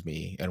things as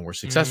me and were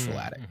successful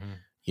at it,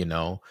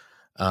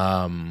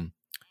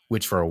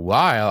 which for a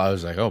while I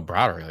was like, oh,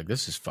 brother,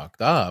 this is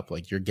fucked up.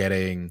 You're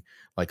getting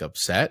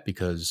upset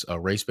because a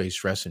race-based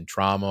stress and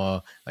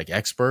trauma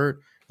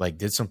expert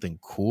did something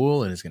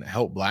cool and is going to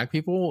help Black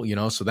people,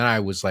 So then I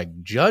was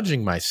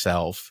judging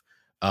myself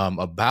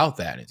about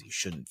that. And you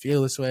shouldn't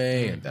feel this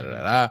way and da da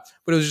da.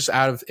 But it was just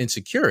out of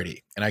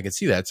insecurity, and I could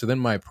see that. So then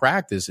my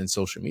practice in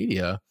social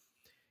media,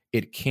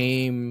 it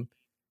kind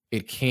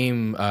of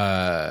came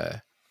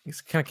about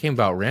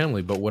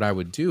randomly. But what I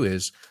would do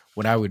is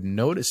when I would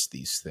notice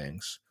these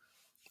things,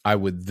 I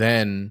would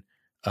then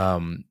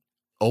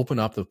open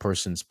up the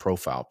person's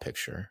profile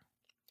picture,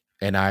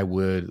 and I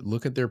would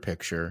look at their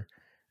picture.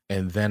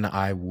 And then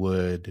I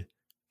would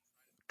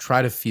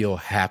try to feel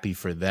happy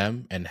for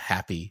them and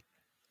happy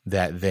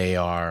that they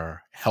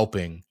are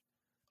helping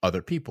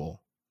other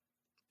people,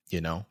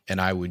 and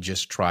I would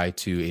just try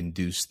to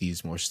induce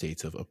these more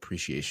states of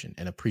appreciation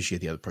and appreciate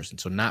the other person.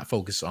 So not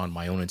focus on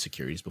my own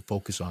insecurities, but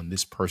focus on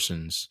this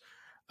person's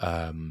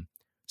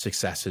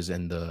successes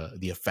and the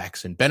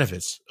effects and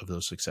benefits of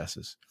those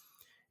successes.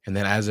 And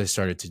then as I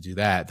started to do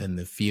that, then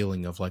the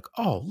feeling of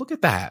oh, look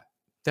at that.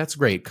 That's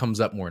great, comes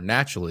up more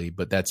naturally,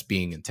 but that's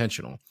being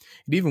intentional.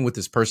 And even with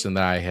this person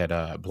that I had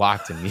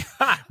blocked and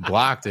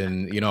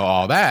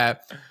all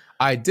that,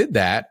 I did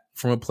that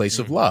from a place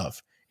of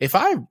love. If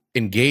I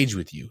engage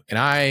with you and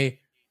I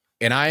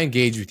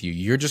engage with you,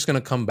 you're just going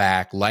to come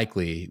back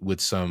likely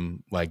with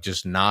some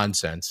just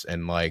nonsense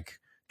and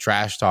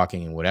trash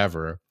talking and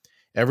whatever.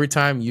 Every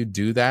time you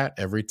do that,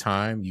 every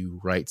time you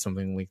write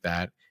something like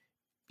that,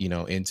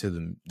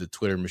 into the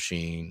Twitter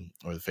machine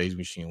or the Facebook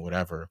machine or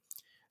whatever,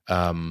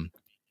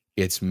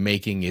 it's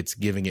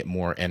giving it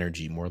more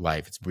energy, more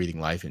life. It's breathing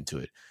life into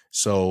it.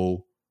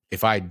 So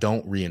if I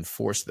don't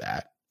reinforce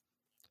that,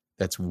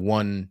 that's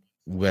one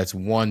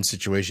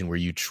situation where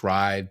you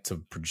tried to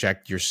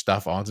project your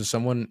stuff onto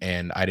someone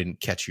and I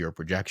didn't catch your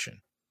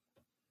projection,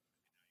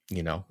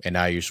 and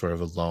now you're sort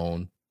of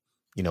alone,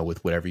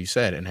 with whatever you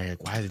said. And you're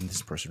why didn't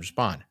this person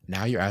respond?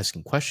 Now you're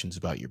asking questions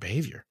about your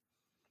behavior.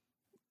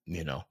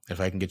 If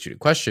I can get you to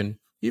question,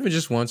 even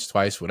just once,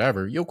 twice,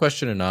 whatever, you'll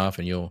question enough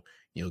and you'll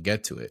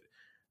get to it.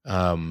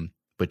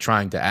 But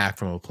trying to act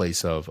from a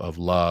place of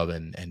love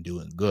and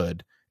doing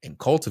good and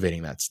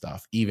cultivating that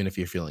stuff, even if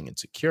you're feeling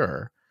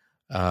insecure,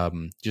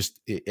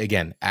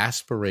 again,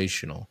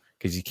 aspirational,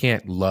 because you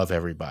can't love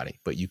everybody,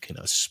 but you can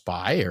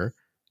aspire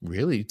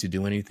really to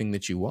do anything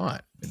that you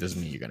want. It doesn't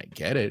mean you're going to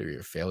get it or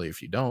you're a failure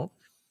if you don't.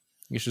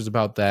 It's just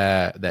about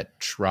that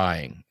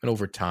trying. And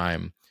over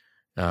time,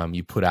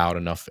 you put out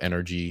enough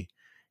energy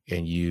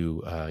and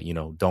you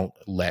don't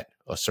let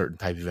a certain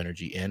type of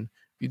energy in.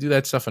 If you do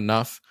that stuff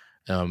enough,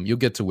 you'll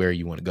get to where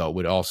you want to go.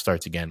 It all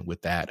starts again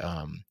with that,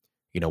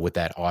 with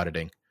that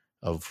auditing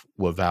of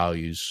what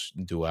values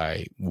do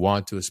I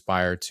want to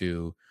aspire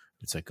to.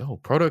 It's oh,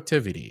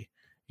 productivity,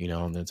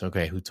 and it's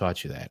okay. Who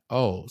taught you that?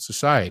 Oh,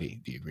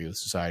 society. Do you agree with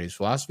society's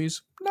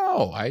philosophies?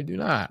 No, I do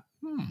not.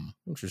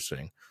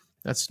 Interesting.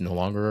 That's no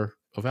longer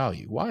a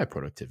value. Why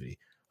productivity?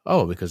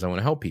 Oh, because I want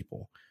to help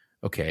people.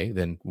 Okay,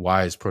 then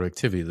why is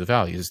productivity the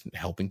value? Is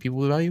helping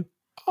people the value?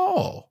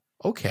 Oh,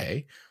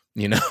 okay.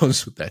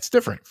 So that's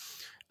different.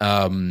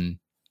 Yeah,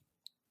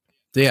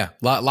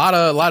 lot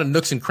of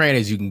nooks and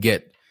crannies you can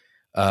get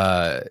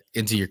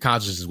into your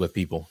consciousness with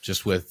people,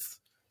 just with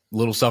a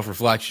little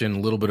self-reflection, a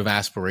little bit of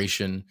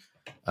aspiration.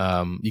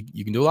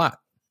 You can do a lot.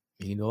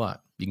 You can do a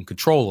lot. You can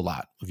control a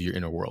lot of your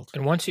inner world.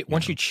 And once you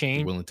change,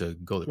 you're willing to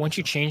go there. Once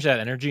you change that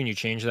energy and you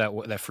change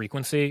that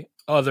frequency,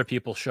 other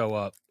people show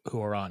up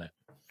who are on it.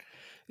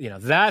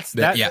 That's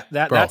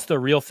the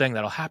real thing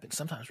that'll happen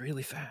sometimes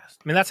really fast.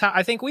 I mean, that's how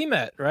I think we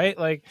met, right?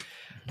 Like,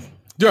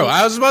 Joe,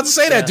 I was about to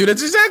say that, dude.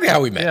 That's exactly how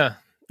we met. Yeah,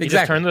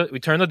 exactly. We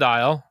turned the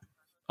dial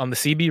on the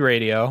CB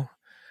radio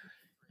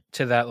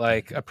to that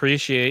like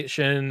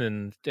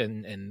appreciation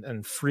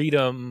and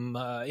freedom,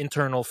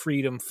 internal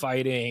freedom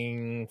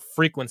fighting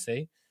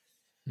frequency,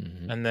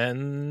 and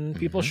then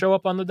people show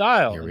up on the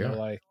dial and they're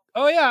like,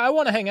 "Oh yeah, I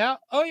want to hang out.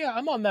 Oh yeah,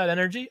 I'm on that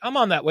energy. I'm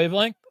on that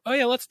wavelength. Oh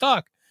yeah, let's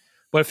talk."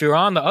 But if you're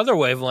on the other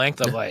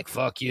wavelength of like,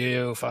 fuck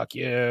you,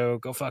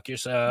 go fuck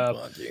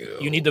yourself. Fuck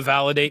you need to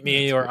validate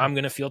me or I'm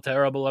going to feel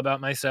terrible about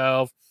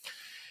myself.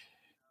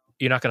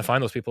 You're not going to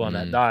find those people on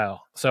that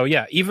dial. So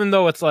yeah, even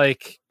though it's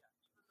like,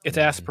 it's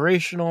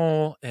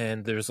aspirational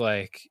and there's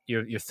like,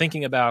 you're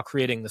thinking about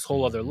creating this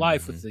whole other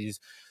life with these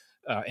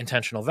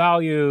intentional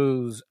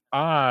values,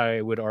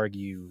 I would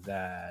argue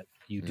that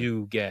you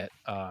do get,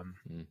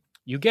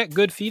 you get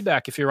good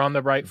feedback if you're on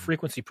the right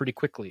frequency pretty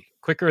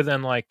quicker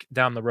than like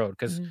down the road.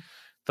 Cause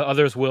the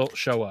others will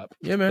show up.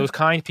 Yeah, man. Those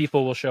kind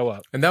people will show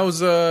up. And that was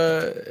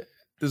this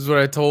is what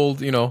I told,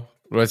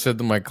 what I said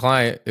to my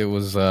client. It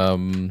was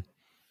this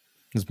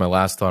is my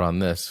last thought on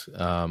this.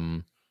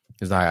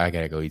 Is I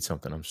gotta go eat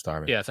something. I'm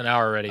starving. Yeah, it's an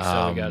hour already,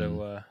 so we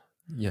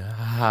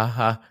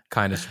gotta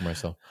kindness for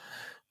myself.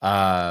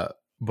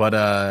 But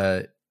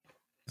so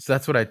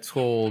that's what I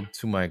told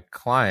to my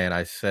client.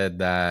 I said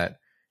that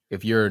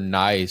if you're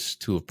nice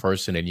to a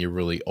person and you're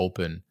really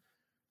open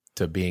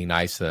to being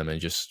nice to them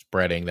and just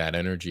spreading that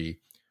energy,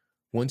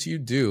 once you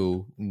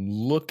do,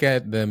 look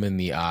at them in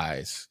the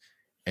eyes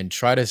and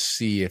try to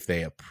see if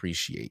they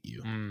appreciate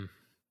you.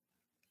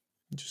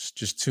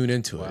 Just tune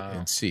into it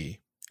and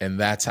see. And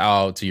that's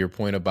how, to your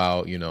point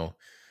about,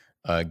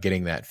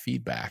 getting that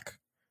feedback.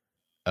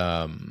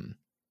 I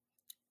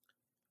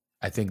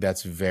think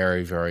that's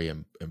very, very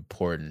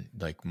important,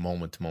 like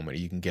moment to moment.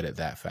 You can get it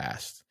that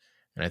fast.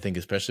 And I think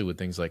especially with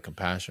things like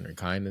compassion or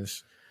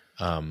kindness,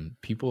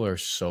 people are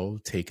so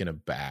taken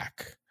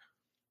aback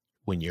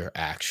when you're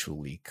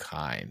actually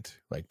kind.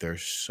 Like they're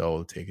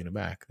so taken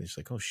aback. They're just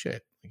like, oh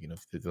shit.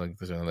 Like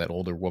there's that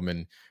older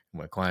woman,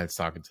 my client's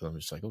talking to them,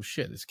 it's like, oh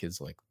shit, this kid's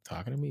like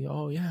talking to me.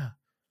 Oh yeah.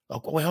 Oh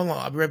wait, hold on,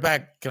 I'll be right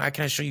back. Can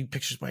I show you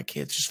pictures of my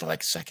kids just for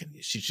like a second?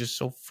 She's just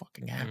so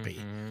fucking happy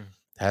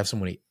to have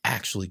somebody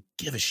actually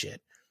give a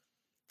shit.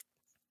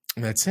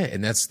 And that's it.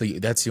 And that's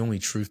the only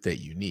truth that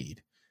you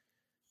need.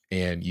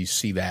 And you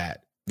see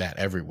that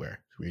everywhere.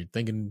 So you're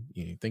thinking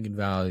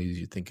values,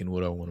 you're thinking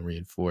what I want to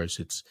reinforce.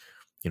 It's,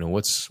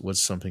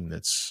 what's something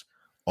that's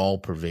all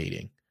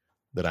pervading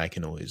that I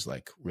can always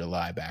like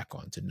rely back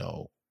on to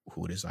know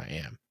who it is I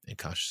am and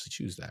consciously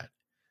choose that.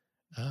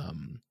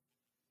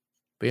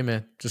 But yeah,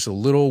 man, just a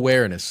little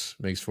awareness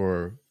makes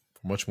for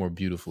a much more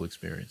beautiful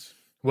experience.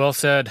 Well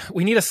said.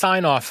 We need a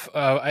sign off.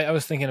 I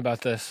was thinking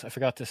about this. I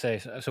forgot to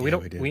say. So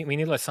we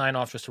need a sign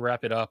off just to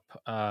wrap it up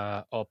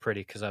all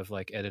pretty, because I've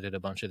like edited a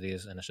bunch of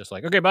these and it's just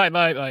like, okay,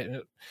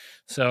 bye.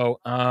 So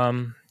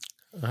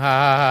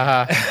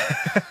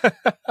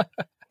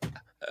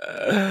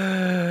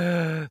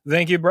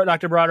thank you,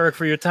 Dr. Broderick,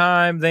 for your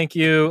time. Thank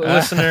you,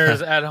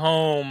 listeners at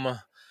home.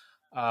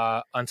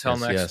 Until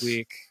next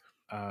week,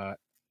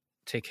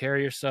 take care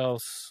of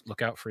yourselves.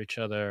 Look out for each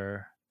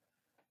other.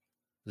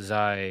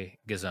 Sei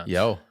gesund.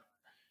 Yo.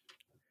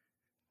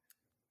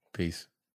 Peace.